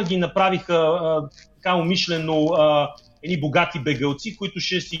 Тези хора ги направиха така умишлено едни богати бегълци, които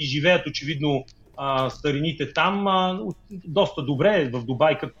ще си живеят очевидно старините там доста добре, в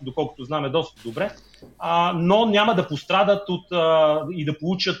Дубай, доколкото знаме, доста добре, но няма да пострадат и да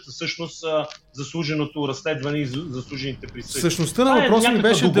получат всъщност заслуженото разследване и заслужените присъди. Същността на въпроса ми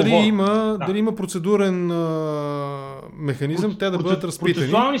беше дали има процедурен механизъм те да бъдат разпитани.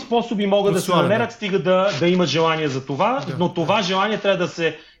 Процесуални способи могат да се намерят, стига да има желание за това, но това желание трябва да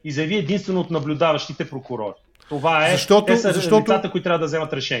се изяви единствено от наблюдаващите прокурори. Това е, те са лицата, които трябва да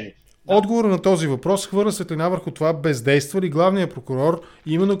вземат решение. Отговор на този въпрос хвърля светлина върху това бездейства ли главният прокурор,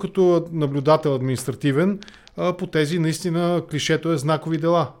 именно като наблюдател административен, по тези наистина клишето е знакови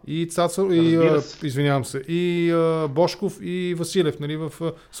дела. И Божков и Василев, нали, в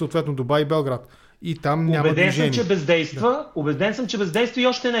съответно Дубай и Белград. И там няма движение. Убеден съм, че бездейства и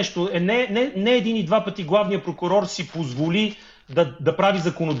още нещо. Не един и два пъти главният прокурор си позволи да прави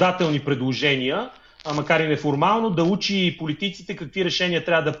законодателни предложения, макар и неформално, да учи политиците какви решения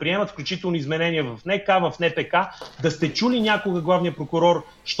трябва да приемат, включително изменения в НК, в НПК. Да сте чули някога главният прокурор,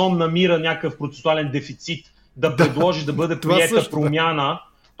 щом намира някакъв процесуален дефицит, да предложи да бъде приета промяна,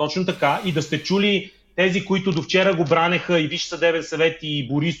 точно така, и да сте чули тези, които до вчера го бранеха и Висш съдебен съвет и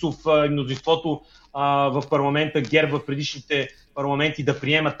Борисов и мнозинството в парламента, ГЕРБ в предишните парламенти да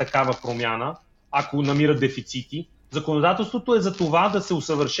приемат такава промяна, ако намират дефицити. Законодателството е за това да се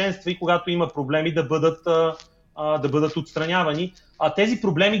усъвършенства и когато има проблеми да бъдат отстранявани. А тези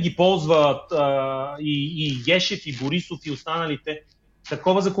проблеми ги ползват и Гешев, и Борисов, и останалите.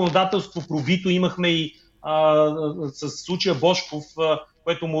 Такова законодателство пробито имахме и с случая Божков,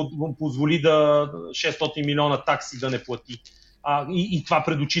 което му позволи 600 милиона такси да не плати. И това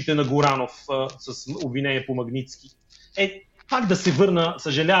пред очите на Горанов с обвинение по Магнитски. Пак да се върна,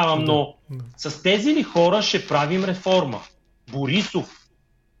 съжалявам, но с тези ли хора ще правим реформа? Борисов.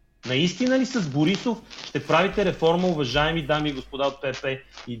 Наистина ли с Борисов ще правите реформа, уважаеми дами и господа от ПП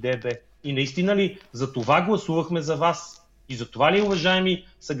и ДБ? И наистина ли за това гласувахме за вас? И за това ли, уважаеми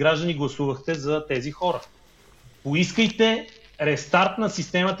съграждани, гласувахте за тези хора? Поискайте рестарт на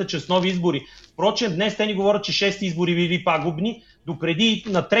системата чрез нови избори. Впрочем, днес те ни говорят, че 6 избори били пагубни. Допреди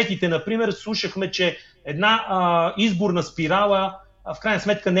на третите, например, слушахме, че една изборна спирала в крайна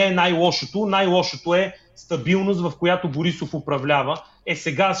сметка не е най-лошото. Най-лошото е стабилност, в която Борисов управлява.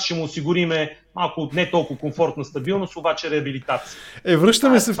 Сега ще му осигуриме малко не толкова комфортна стабилност, обаче реабилитация.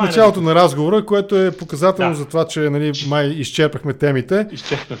 Връщаме се в началото на разговора, което е показателно за това, че май изчерпахме темите.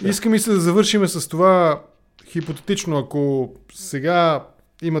 Искам и се да завършим с това хипотетично, ако сега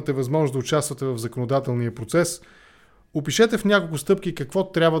имате възможност да участвате в законодателния процес, опишете в няколко стъпки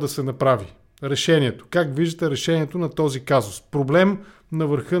какво трябва да се направи. Решението. Как виждате решението на този казус? Проблем на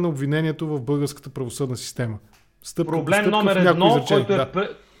върха на обвинението в българската правосъдна система. Проблем номер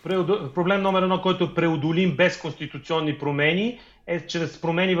едно, който е преодолим без конституционни промени, е чрез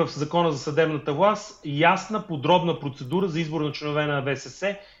промени в Закона за съдебната власт, ясна, подробна процедура за избор на членове на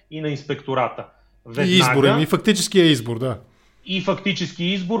ВСС и на инспектората. И избор, и фактическия избор, да. И фактически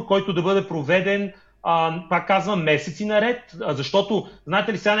избор, който да бъде проведен, пак казвам, месеци наред, защото,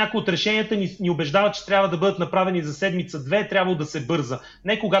 знаете ли, сега някои от решенията ни убеждават, че трябва да бъдат направени за седмица-две, трябва да се бърза.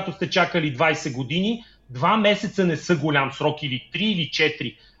 Не когато сте чакали 20 години, 2 месеца не са голям срок, или 3, или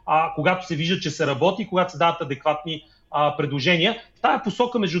 4, когато се вижда, че се работи, когато се дават адекватни предложения. В тази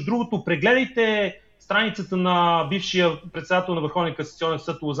посока, между другото, прегледайте страницата на бившия председател на Върховния касационен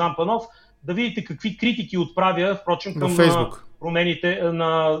съд Лозан Панов, да видите какви критики отправя, впрочем, към промените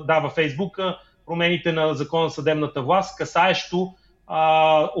във Фейсбук, промените на Закона за съдебната власт, касаещо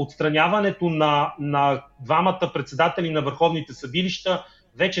отстраняването на двамата председатели на върховните съдилища,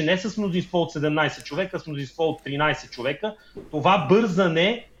 вече не с мнозинство от 17 човека, а с мнозинство от 13 човека.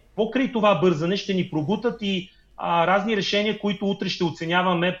 Покрай това бързане ще ни пробутат и разни решения, които утре ще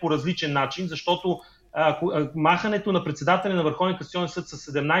оценяваме по различен начин, защото махането на председателя на Върховния касационен съд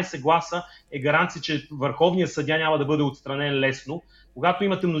с 17 гласа е гаранция, че върховният съдия няма да бъде отстранен лесно. Когато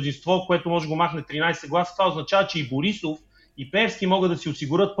имате мнозинство, което може да го махне 13 гласа, това означава, че и Борисов, и Пеевски могат да си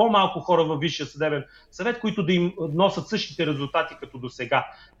осигурят по-малко хора във Висшия съдебен съвет, които да им носят същите резултати като досега.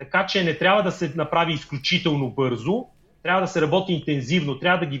 Така че не трябва да се направи изключително бързо, трябва да се работи интензивно,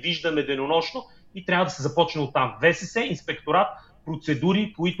 трябва да ги виждаме денонощно и трябва да се започне оттам. ВСС, инспекторат,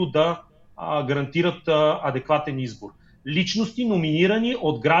 процедури, които да гарантират адекватен избор. Личности, номинирани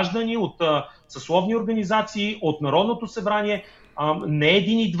от граждани, от съсловни организации, от Народното събрание, не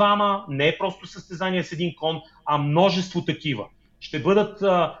един и двама, не е просто състезание с един кон, а множество такива. Ще бъдат,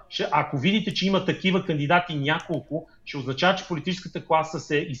 ако видите, че има такива кандидати няколко, ще означава, че политическата класа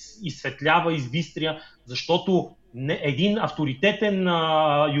се изсветлява, избистря, защото един авторитетен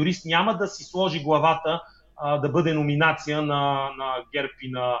юрист няма да си сложи главата да бъде номинация на ГЕРБ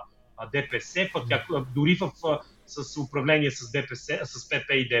и на ДПС, пък дори с управление с ДПС, с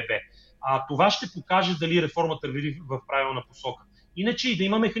ПП и ДБ. Това ще покаже дали реформата върви в правилна посока. Иначе и да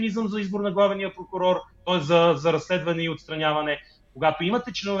има механизъм за избор на главния прокурор, т.е. за разследване и отстраняване. Когато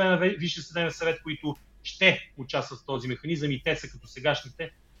имате членове на Висшия съдебен съвет, които ще участват в този механизъм и те са като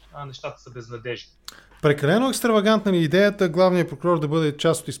сегашните, нещата са безнадежни. Прекалено екстравагантна ли идеята главният прокурор да бъде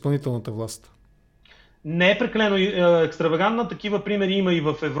част от изпълнителната власт? Не е прекалено екстравагантна. Такива примери има и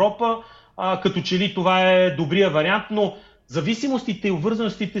в Европа. Като че ли това е добрия вариант, но зависимостите и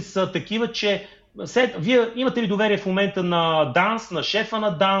обвързаностите са такива, че вие имате ли доверие в момента на ДАНС, на шефа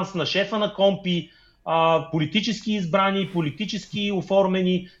на ДАНС, на шефа на КОМПИ, политически избрани, политически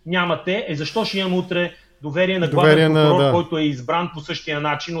оформени? Нямате. Защо ще имам утре доверие на главен прокурор, който е избран по същия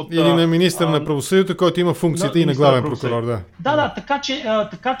начин или на министър на правосъдието, който има функцията и на главен прокурор.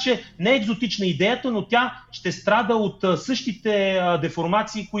 Така че не е екзотична идеята, но тя ще страда от същите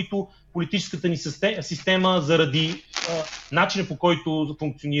деформации, които политическата ни система заради начина, по който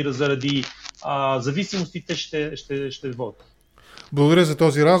функционира, заради зависимостите ще водят. Благодаря за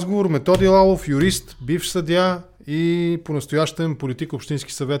този разговор. Методи Лалов, юрист, бивш съдия и понастоящен политик,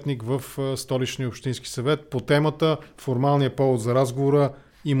 общински съветник в Столичния общински съвет по темата, формалния повод за разговора,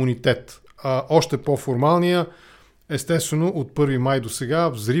 имунитет. Още по-формалния, естествено, от 1 май до сега,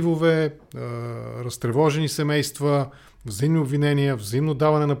 взривове, разтревожени семейства, взаимни обвинения, взаимно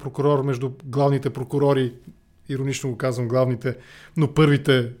даване на прокурор между главните прокурори, иронично го казвам главните, но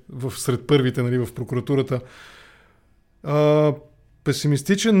първите, сред първите, нали, в прокуратурата.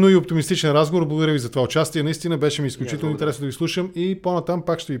 Песимистичен, но и оптимистичен разговор. Благодаря ви за това участие. Наистина беше ми изключително интересно да ви слушам и по-натам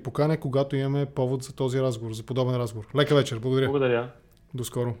пак ще ви поканя, когато имаме повод за този разговор, за подобен разговор. Лека вечер. Благодаря. Благодаря. До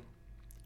скоро.